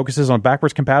generation, focuses on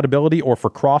backwards compatibility or for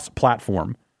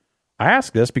cross-platform? I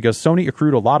ask this because Sony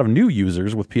accrued a lot of new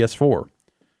users with PS4.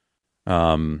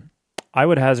 I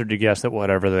would hazard to guess that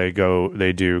whatever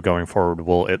they do going forward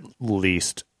will at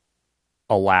least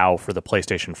allow for the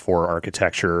PlayStation 4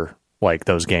 architecture, like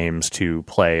those games, to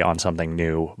play on something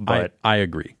new. But I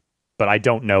agree. But I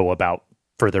don't know about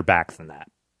further back than that.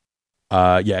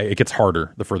 Yeah, it gets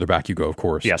harder the further back you go, of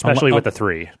course. Yeah, especially with the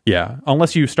 3. Yeah,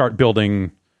 unless you start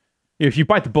building... If you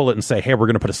bite the bullet and say, hey, we're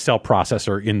going to put a cell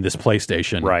processor in this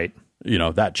PlayStation, right?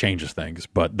 That changes things,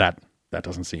 but that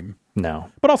doesn't seem...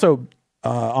 No. But also,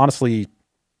 honestly,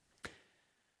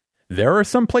 there are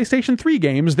some PlayStation 3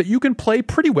 games that you can play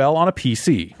pretty well on a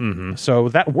PC. Mm-hmm. So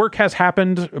that work has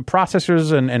happened.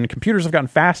 Processors and computers have gotten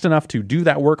fast enough to do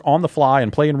that work on the fly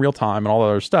and play in real time and all that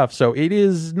other stuff. So it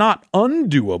is not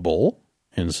undoable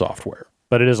in software.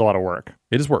 But it is a lot of work.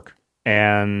 It is work.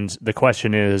 And the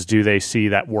question is, do they see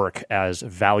that work as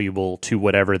valuable to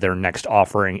whatever their next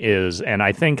offering is? And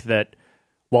I think that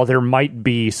while there might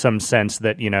be some sense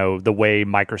that, the way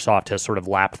Microsoft has sort of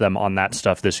lapped them on that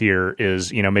stuff this year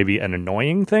is, maybe an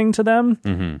annoying thing to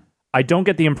them, I don't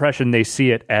get the impression they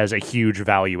see it as a huge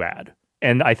value add.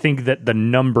 And I think that the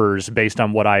numbers, based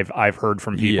on what I've heard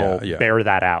from people, bear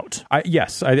that out. I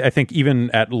think even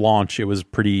at launch, it was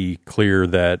pretty clear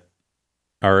that,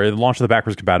 or at the launch of the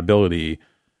backwards compatibility,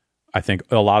 I think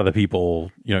a lot of the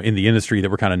people, in the industry that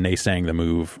were kind of naysaying the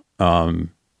move,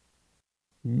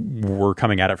 were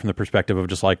coming at it from the perspective of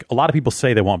just like, a lot of people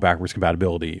say they want backwards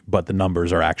compatibility, but the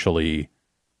numbers are actually,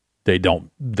 they don't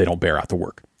bear out the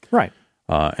work. Right.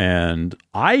 And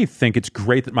I think it's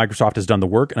great that Microsoft has done the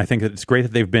work, and I think that it's great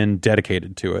that they've been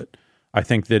dedicated to it. I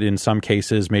think that in some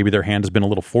cases, maybe their hand has been a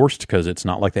little forced because it's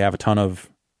not like they have a ton of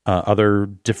other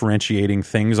differentiating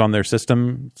things on their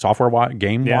system, software-wise,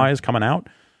 game-wise, coming out.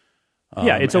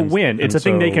 It's a win. It's a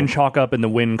thing they can chalk up in the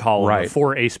win column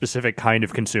for a specific kind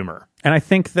of consumer. And I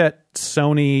think that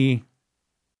Sony,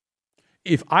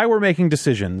 if I were making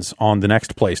decisions on the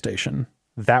next PlayStation,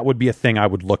 that would be a thing I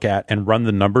would look at and run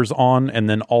the numbers on, and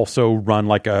then also run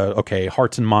like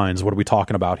hearts and minds, what are we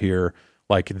talking about here?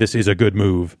 Like, this is a good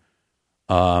move.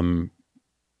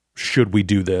 Should we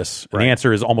do this? And the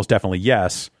answer is almost definitely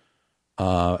yes,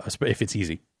 if it's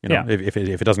easy. If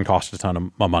it doesn't cost a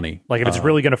ton of money. Like if it's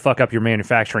really going to fuck up your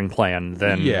manufacturing plan,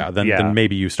 then then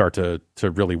maybe you start to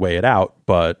really weigh it out.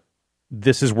 But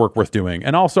this is work worth doing.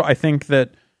 And also, I think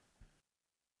that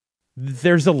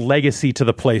there's a legacy to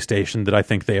the PlayStation that I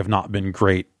think they have not been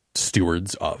great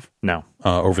stewards of. No.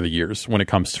 Over the years when it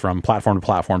comes from platform to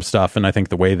platform stuff. And I think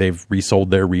the way they've resold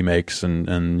their remakes and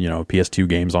PS2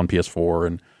 games on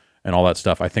PS4 and all that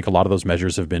stuff, I think a lot of those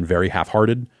measures have been very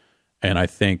half-hearted. And I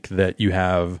think that you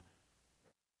have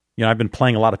I've been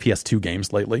playing a lot of PS2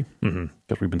 games lately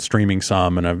because we've been streaming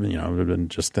some, and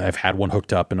I've had one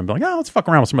hooked up, and I'm like, let's fuck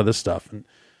around with some of this stuff. And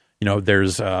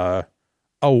there's a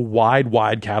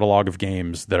wide catalog of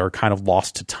games that are kind of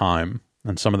lost to time,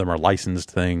 and some of them are licensed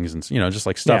things, and just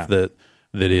like stuff that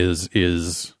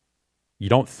is you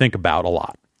don't think about a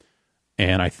lot.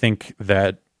 And I think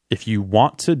that if you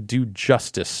want to do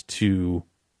justice to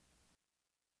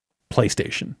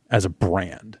PlayStation as a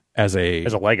brand, as a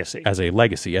legacy, as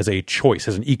a choice,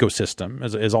 as an ecosystem,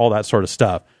 as all that sort of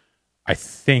stuff, I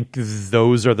think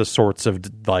those are the sorts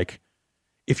of, like,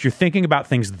 if you're thinking about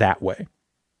things that way,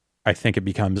 I think it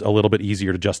becomes a little bit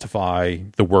easier to justify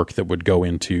the work that would go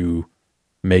into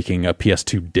making a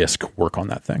PS2 disc work on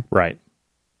that thing. Right.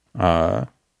 And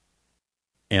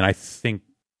I think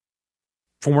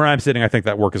from where I'm sitting, I think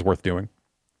that work is worth doing.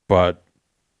 But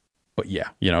yeah,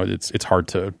 it's hard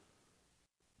to,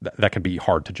 that can be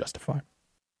hard to justify.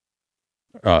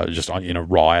 Just in a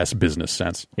raw ass business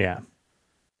sense. Yeah.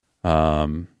 You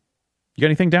got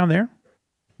anything down there?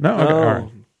 No. Okay, all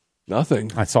right.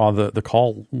 Nothing. I saw the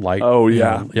call light. Oh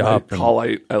yeah, call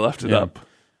light. I left it up.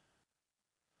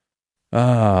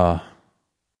 Photomic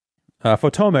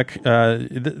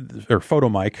or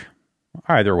Photomic,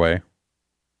 either way.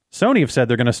 Sony have said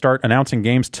they're going to start announcing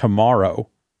games tomorrow.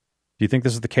 Do you think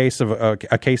this is the case of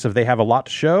a case of they have a lot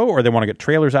to show, or they want to get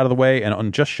trailers out of the way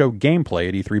and just show gameplay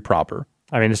at E3 proper?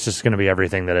 I mean, it's just going to be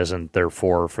everything that isn't there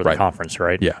for the conference,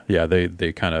 right? Yeah.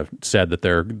 They kind of said that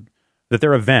their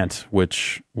event,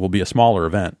 which will be a smaller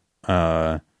event,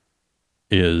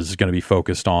 is going to be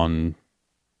focused on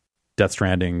Death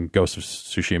Stranding, Ghost of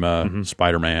Tsushima,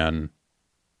 Spider-Man,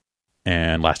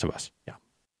 and Last of Us. Yeah.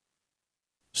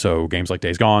 So games like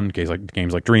Days Gone, games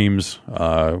like Dreams,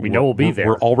 we know will be there.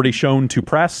 We're already shown to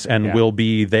press and will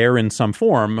be there in some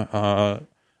form,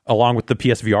 along with the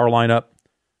PSVR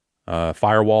lineup,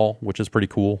 Firewall, which is pretty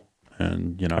cool.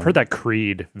 And I've heard that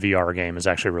Creed VR game is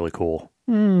actually really cool.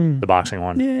 The boxing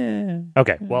one. Yeah.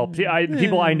 Okay. Well,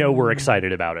 people I know were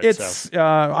excited about it.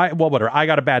 Whatever. I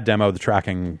got a bad demo. The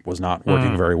tracking was not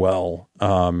working very well.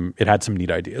 It had some neat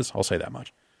ideas. I'll say that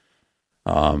much.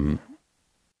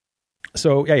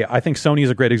 So I think Sony is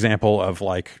a great example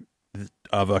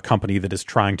of a company that is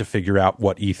trying to figure out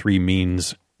what E3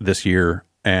 means this year,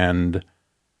 and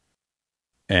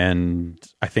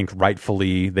I think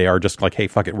rightfully they are just like, hey,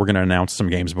 fuck it, we're going to announce some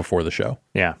games before the show.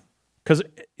 Yeah. Because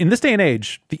in this day and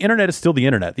age, the internet is still the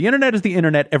internet. The internet is the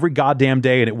internet every goddamn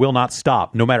day, and it will not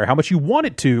stop. No matter how much you want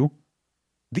it to,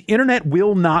 the internet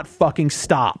will not fucking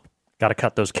stop. Got to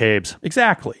cut those cables.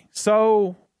 Exactly.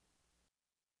 So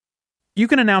you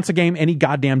can announce a game any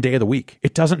goddamn day of the week.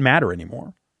 It doesn't matter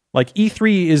anymore. Like,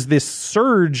 E3 is this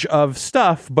surge of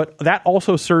stuff, but that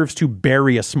also serves to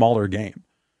bury a smaller game.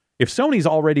 If Sony's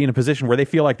already in a position where they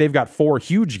feel like they've got 4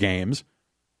 huge games,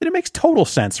 then it makes total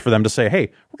sense for them to say,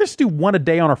 hey, we're going to do one a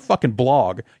day on our fucking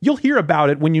blog. You'll hear about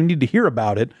it when you need to hear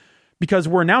about it, because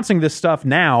we're announcing this stuff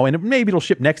now, and maybe it'll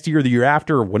ship next year or the year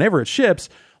after, or whenever it ships,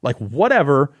 like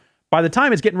whatever. By the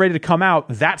time it's getting ready to come out,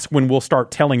 that's when we'll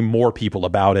start telling more people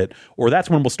about it, or that's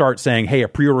when we'll start saying, hey, a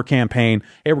pre-order campaign,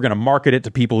 hey, we're going to market it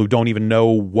to people who don't even know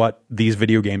what these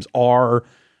video games are.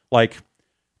 Like,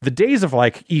 the days of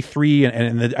like E3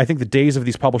 and I think the days of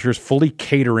these publishers fully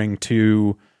catering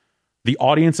to the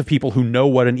audience of people who know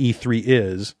what an E3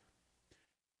 is,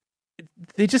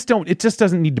 they just don't. It just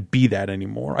doesn't need to be that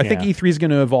anymore. I think E3 is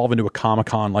going to evolve into a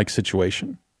Comic-Con like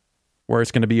situation, where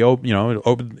it's going to be open.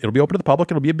 It'll be open to the public.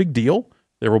 It'll be a big deal.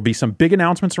 There will be some big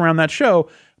announcements around that show.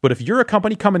 But if you're a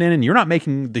company coming in and you're not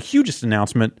making the hugest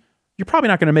announcement, you're probably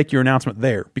not going to make your announcement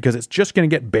there, because it's just going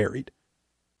to get buried.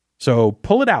 So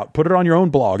pull it out, put it on your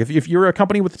own blog. If you're a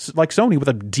company with like Sony with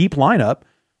a deep lineup,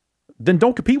 then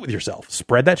don't compete with yourself.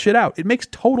 Spread that shit out. It makes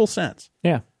total sense.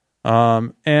 Yeah.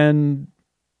 And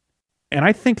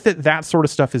I think that sort of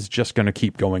stuff is just going to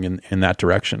keep going in that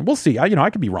direction. We'll see. I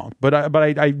could be wrong, but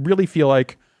I really feel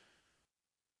like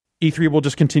E3 will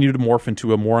just continue to morph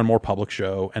into a more and more public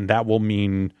show, and that will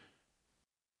mean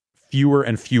fewer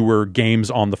and fewer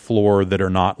games on the floor that are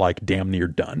not like damn near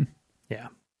done. Yeah.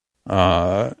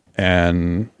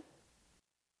 And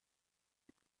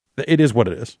it is what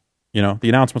it is. The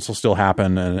announcements will still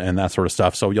happen and that sort of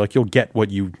stuff. So you'll get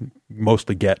what you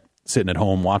mostly get sitting at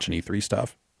home watching E3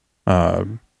 stuff.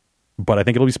 But I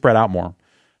think it'll be spread out more.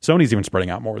 Sony's even spreading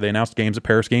out more. They announced games at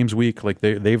Paris Games Week. Like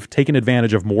they've taken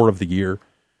advantage of more of the year.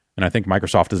 And I think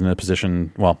Microsoft is in a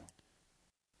position,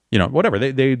 whatever.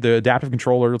 The adaptive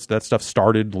controller, that stuff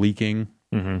started leaking.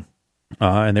 Mm-hmm.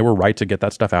 And they were right to get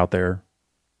that stuff out there.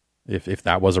 If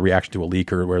that was a reaction to a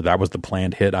leak or where that was the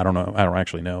planned hit, I don't know. I don't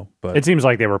actually know. But it seems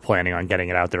like they were planning on getting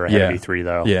it out there ahead of E3,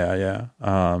 though. Yeah.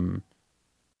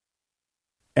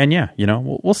 And yeah,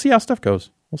 we'll see how stuff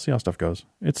goes.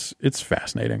 It's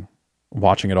fascinating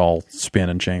watching it all spin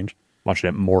and change. Watching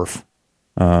it morph.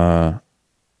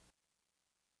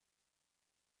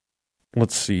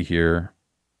 Let's see here.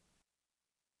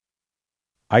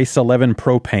 ICE 11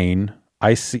 propane.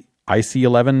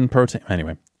 IC11 protein.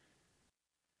 Anyway.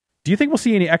 Do you think we'll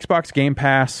see any Xbox Game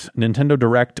Pass, Nintendo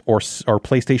Direct, or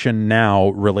PlayStation Now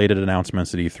related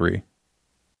announcements at E3?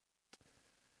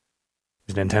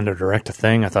 Is Nintendo Direct a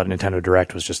thing? I thought Nintendo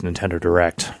Direct was just Nintendo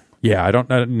Direct. Yeah, I don't.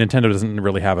 Nintendo doesn't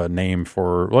really have a name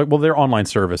for their online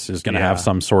service is going to have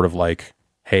some sort of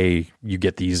hey, you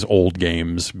get these old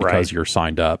games because you're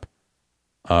signed up.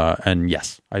 And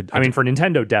yes, I mean, for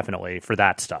Nintendo, definitely for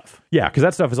that stuff. Yeah, because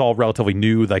that stuff is all relatively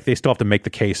new. They still have to make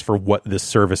the case for what this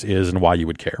service is and why you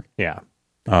would care. Yeah.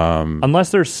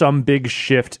 Unless there's some big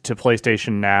shift to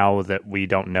PlayStation Now that we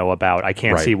don't know about, I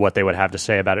can't see what they would have to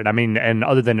say about it. I mean, and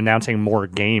other than announcing more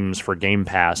games for Game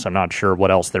Pass, I'm not sure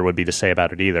what else there would be to say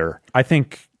about it either. I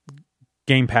think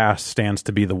Game Pass stands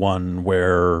to be the one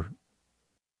where,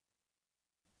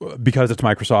 because it's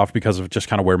Microsoft, because of just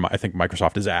kind of where I think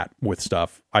Microsoft is at with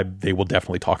stuff, they will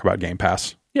definitely talk about Game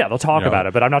Pass. Yeah, they'll talk about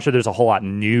it, but I'm not sure there's a whole lot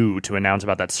new to announce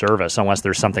about that service unless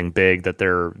there's something big that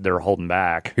they're holding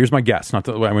back. Here's my guess.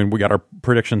 We got our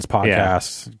predictions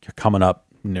podcast coming up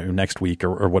next week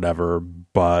or whatever,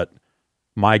 but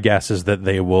my guess is that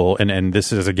they will, and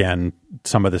this is, again,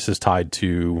 some of this is tied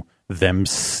to them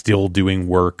still doing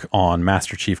work on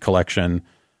Master Chief Collection,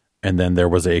 and then there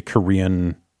was a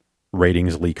Korean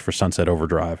ratings leak for Sunset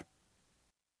Overdrive.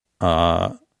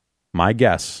 My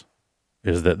guess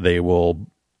is that they will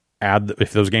add,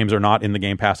 if those games are not in the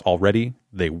Game Pass already,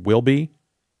 they will be,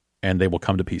 and they will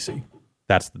come to PC.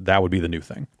 That would be the new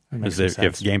thing.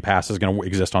 If Game Pass is going to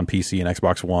exist on PC and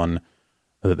Xbox One,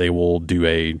 that they will do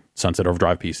a Sunset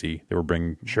Overdrive PC. They will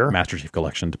bring Master Chief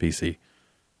Collection to PC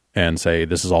and say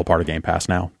this is all part of Game Pass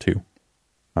now too,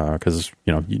 because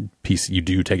you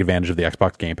do take advantage of the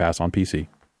Xbox Game Pass on PC.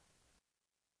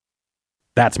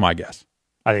 That's my guess.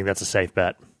 I think that's a safe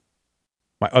bet.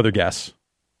 My other guess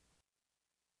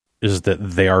is that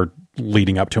they are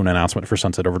leading up to an announcement for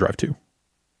Sunset Overdrive 2.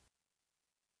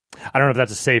 I don't know if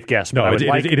that's a safe guess. No,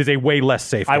 it is a way less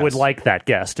safe guess. I would like that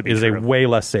guess to be true. It is a way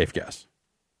less safe guess.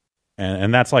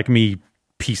 And that's like me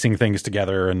piecing things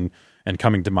together and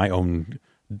coming to my own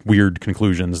weird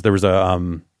conclusions. There was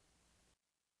a...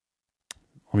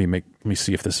 let me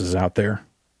see if this is out there.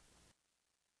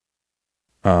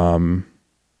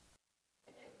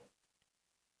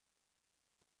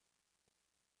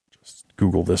 Just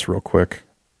Google this real quick.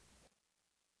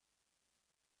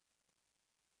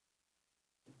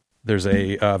 There's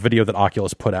a video that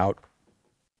Oculus put out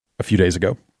a few days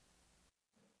ago.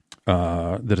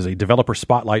 That is a developer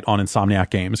spotlight on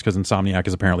Insomniac Games, because Insomniac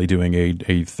is apparently doing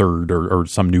a third or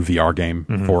some new VR game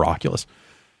for Oculus.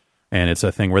 And it's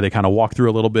a thing where they kind of walk through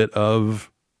a little bit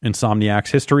of Insomniac's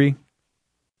history.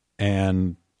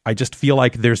 And I just feel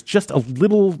like there's just a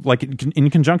little, like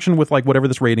in conjunction with like whatever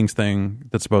this ratings thing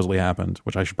that supposedly happened,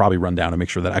 which I should probably run down and make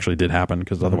sure that actually did happen,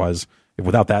 because otherwise,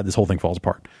 without that, this whole thing falls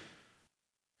apart.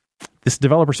 This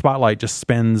developer spotlight just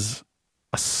spends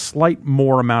a slight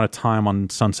more amount of time on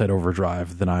Sunset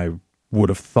Overdrive than I would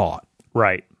have thought.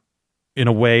 Right. In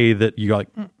a way that you're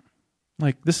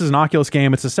like this is an Oculus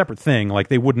game. It's a separate thing. Like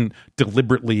they wouldn't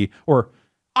deliberately, or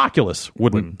Oculus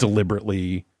wouldn't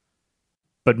deliberately.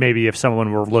 But maybe if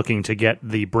someone were looking to get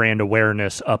the brand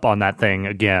awareness up on that thing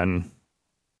again,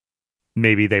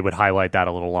 maybe they would highlight that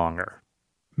a little longer.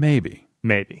 Maybe.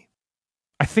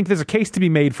 I think there's a case to be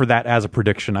made for that as a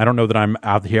prediction. I don't know that I'm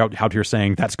out here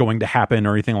saying that's going to happen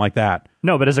or anything like that.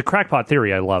 No, but as a crackpot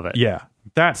theory, I love it. Yeah,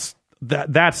 that's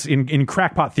in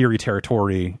crackpot theory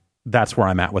territory. That's where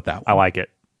I'm at with that one. I like it.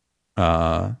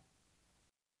 Yeah.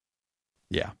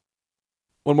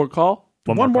 One more call?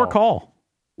 One more call.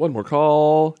 One more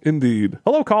call, indeed.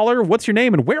 Hello, caller. What's your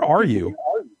name and where are you?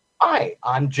 Hi,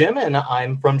 I'm Jim, and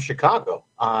I'm from Chicago.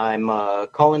 I'm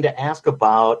calling to ask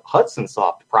about Hudson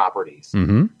Soft properties.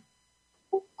 Mm-hmm.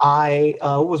 I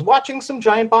was watching some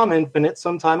Giant Bomb Infinite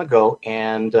some time ago,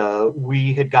 and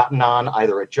we had gotten on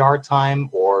either a Jar Time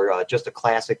or just a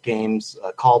Classic Games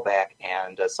callback,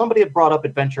 and somebody had brought up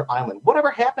Adventure Island. Whatever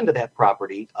happened to that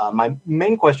property? My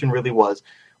main question really was,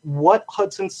 what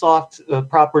Hudson Soft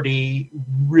property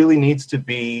really needs to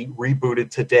be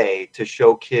rebooted today to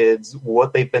show kids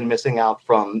what they've been missing out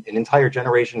from an entire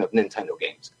generation of Nintendo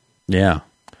games? Yeah.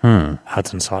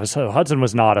 Hudson saw it. So Hudson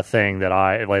was not a thing that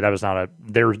I like. That was not a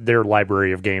their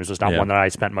library of games was not one that I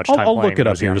spent much time I'll playing. look it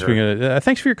up here.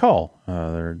 Thanks for your call,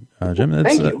 Jim.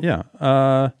 Thank you.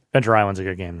 Yeah, Venture Island's a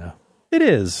good game though. it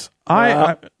is.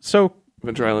 So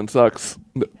Adventure Island sucks.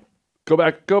 Go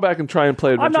back and try and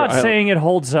play Adventure I'm not Island. saying it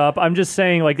holds up. I'm just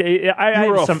saying like You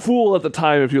were a fool at the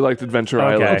time if you liked Adventure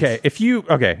Island.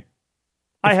 okay,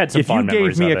 I had some if you fun gave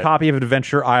memories me of a it. copy of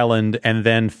Adventure Island and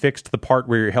then fixed the part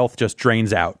where your health just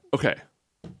drains out, Okay.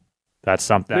 That's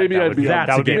something. Maybe that I'd would be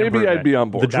that would be an maybe I'd improvement. be on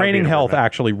board. the draining an health improvement.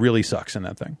 actually really sucks in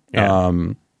that thing. Yeah.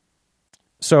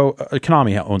 So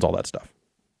Konami owns all that stuff.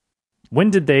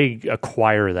 When did they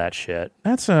acquire that shit?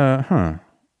 That's I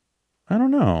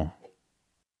don't know.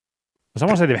 'Cause I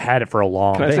want to say they've had it for a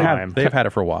long Can I say- time. They've had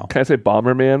it for a while. Can I say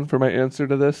Bomberman for my answer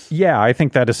to this? Yeah, I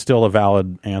think that is still a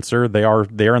valid answer. They are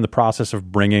in the process of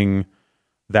bringing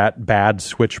that bad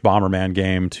Switch Bomberman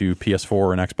game to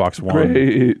PS4 and Xbox One.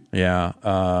 Great. Yeah.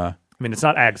 I mean, it's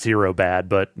not Act Zero bad,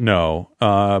 but No.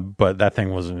 But that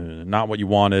thing was not what you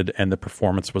wanted, and the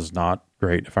performance was not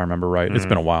great, if I remember right. It's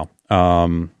been a while.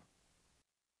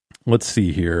 Let's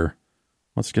see here.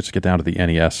 Let's just get down to the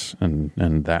NES and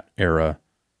that era.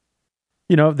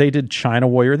 You know, they did China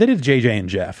Warrior. They did JJ and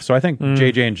Jeff. So I think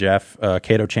JJ and Jeff,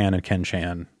 Kato Chan and Ken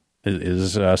Chan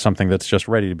is something that's just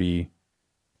ready to be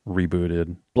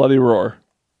rebooted. Bloody Roar.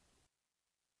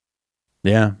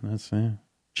 Yeah, that's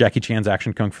Jackie Chan's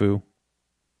Action Kung Fu.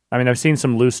 I mean, I've seen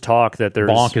some loose talk that there's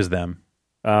Bonk is them.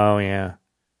 Oh yeah,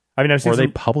 I mean, I've seen Or they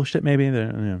some, published it maybe.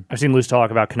 Yeah. I've seen loose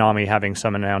talk about Konami having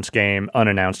some unannounced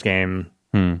game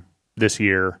this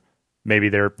year. Maybe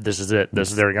this is it.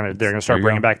 They're gonna start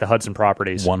bringing back the Hudson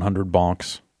properties. 100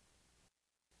 bonks.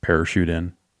 Parachute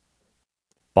in.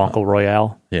 Bonkle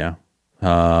Royale. Yeah.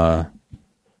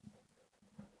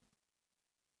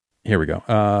 Here we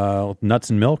go. Nuts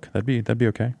and Milk. That'd be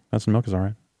okay. Nuts and Milk is all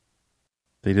right.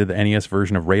 They did the NES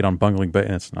version of Raid on Bungling Bay.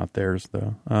 It's not theirs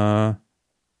though. I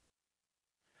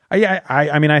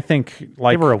mean, I think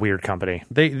like They were a weird company.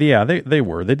 They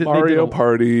were. They did Mario they did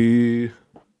Party.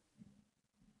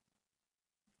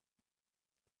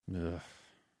 Ugh.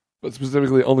 But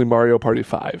specifically only Mario Party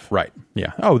 5. Right.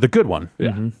 Yeah. Oh, the good one. Yeah.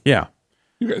 Mm-hmm. Yeah.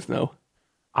 You guys know.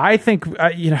 I think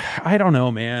I don't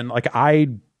know, man. Like I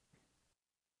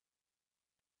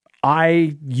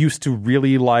used to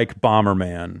really like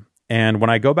Bomberman, and when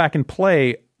I go back and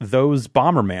play those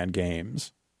Bomberman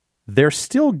games, they're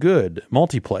still good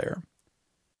multiplayer.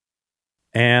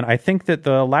 And I think that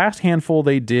the last handful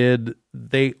they did,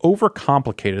 they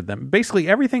overcomplicated them. Basically,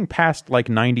 everything past like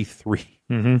 93.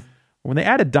 Mm-hmm. When they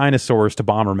added dinosaurs to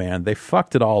Bomberman, they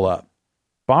fucked it all up.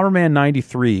 Bomberman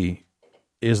 93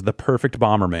 is the perfect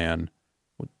Bomberman,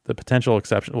 with the potential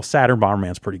exception. Well, Saturn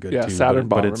Bomberman's pretty good Yeah, too. Saturn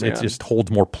but Bomberman. it just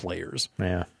holds more players.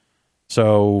 Yeah.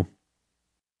 So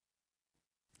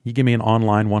you give me an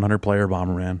online 100-player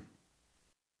Bomberman.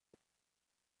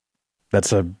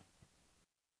 That's a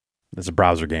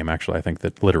browser game, actually. I think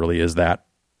that literally is that.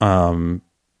 I don't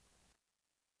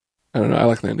know. I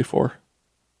like 94.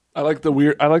 I like the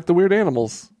weird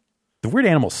animals. The weird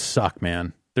animals suck,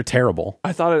 man. They're terrible.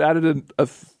 I thought it added a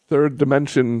third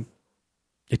dimension.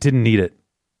 It didn't need it.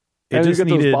 It And you just get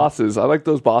needed. those bosses. I like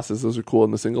those bosses. Those are cool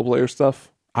in the single player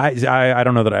stuff. I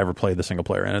don't know that I ever played the single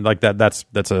player, and like that's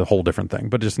a whole different thing.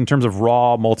 But just in terms of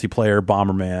raw multiplayer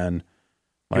Bomberman,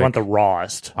 like, You want the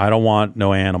rawest. I don't want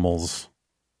no animals.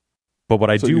 But what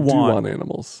I So do you want,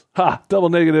 animals. Ha! Double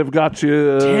negative.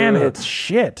 Gotcha. damn it,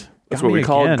 shit. That's Got what me we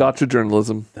call again. it. Gotcha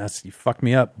journalism. You fucked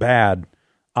me up bad.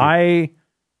 I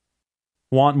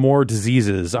want more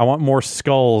diseases. I want more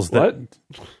skulls. What?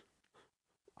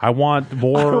 I want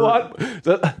more. What?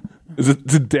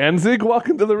 Did Danzig walk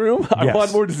into the room? I Yes.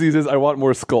 want more diseases. I want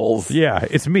more skulls. Yeah,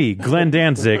 it's me, Glenn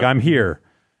Danzig. I'm here.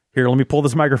 Here, let me pull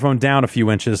this microphone down a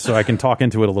few inches so I can talk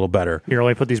into it a little better. Here, let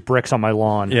me put these bricks on my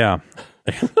lawn. Yeah.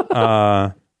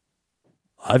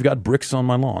 I've got bricks on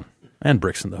my lawn and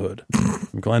bricks in the hood.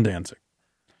 I'm Glenn Danzig.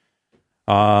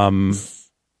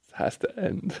 Has to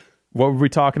end. What were we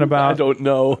talking I about? don't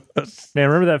know. Man,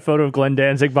 remember that photo of Glenn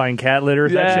Danzig buying cat litter?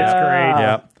 That Yeah. shit's great.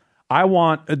 Yeah. I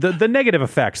want the negative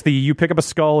effects. You pick up a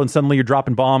skull and suddenly you're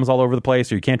dropping bombs all over the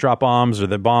place, or you can't drop bombs, or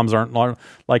the bombs aren't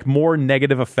like more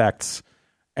negative effects,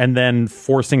 and then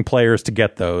forcing players to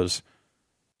get those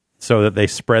so that they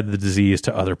spread the disease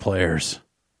to other players.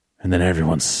 And then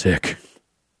everyone's sick.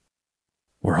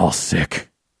 We're all sick.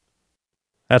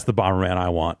 That's the Bomberman I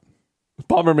want.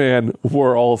 Bomberman,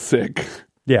 we're all sick.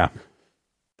 Yeah.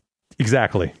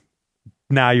 Exactly.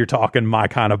 Now you're talking my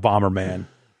kind of Bomberman.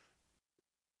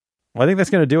 Well, I think that's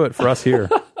going to do it for us here.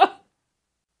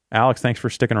 Alex, thanks for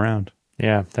sticking around.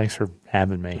 Yeah, thanks for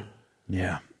having me.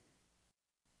 Yeah.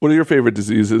 What are your favorite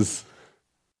diseases?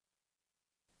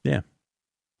 Yeah.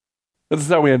 This is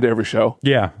how we end every show.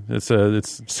 Yeah, it's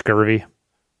Scurvy.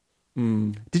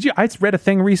 Did you? I read a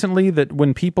thing recently that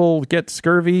when people get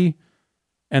scurvy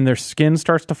and their skin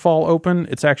starts to fall open,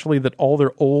 it's actually that all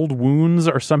their old wounds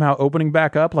are somehow opening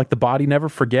back up, like the body never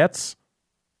forgets.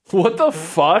 What the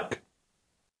fuck?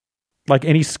 Like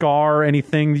any scar,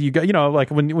 anything that you got,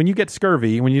 like when you get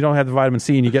scurvy, when you don't have the vitamin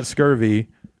C and you get scurvy.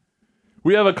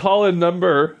 We have a call-in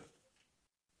number.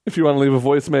 If you want to leave a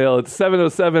voicemail, it's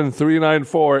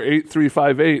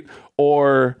 707-394-8358.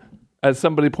 Or, as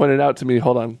somebody pointed out to me,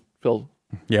 hold on, Phil.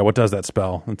 Yeah, what does that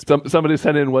spell? Somebody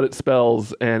sent in what it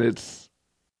spells, and it's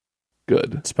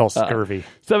good. It spells scurvy.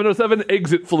 707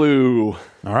 exit flu.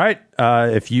 All right.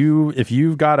 If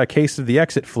you've got a case of the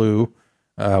exit flu,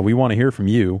 we want to hear from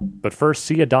you. But first,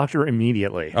 see a doctor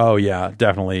immediately. Oh, yeah,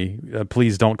 definitely.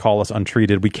 Please don't call us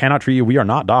untreated. We cannot treat you. We are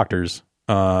not doctors.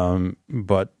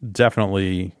 But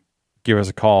definitely give us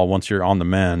a call once you're on the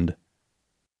mend.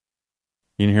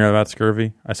 You didn't hear about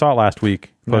scurvy? I saw it last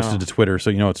week. Posted to Twitter, so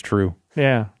you know it's true.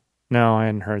 Yeah. No, I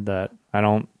hadn't heard that. I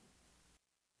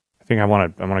think I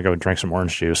want to go drink some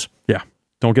orange juice. Yeah.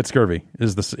 Don't get scurvy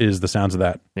is the sounds of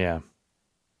that. Yeah.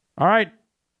 All right.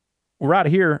 We're out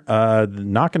of here.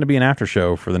 Not going to be an after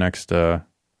show for the next we'll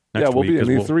we'll be at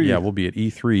E3. We'll be at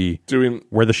E3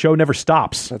 where the show never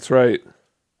stops. That's right.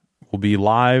 We'll be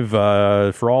live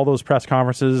for all those press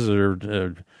conferences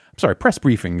press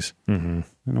briefings. Mm-hmm.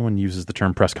 No one uses the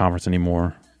term press conference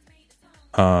anymore.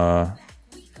 And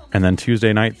then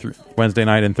Tuesday night, Wednesday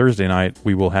night, and Thursday night,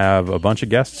 we will have a bunch of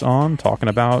guests on talking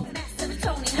about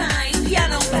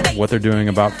what they're doing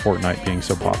about Fortnite being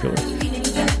so popular.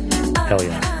 Hell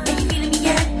yeah.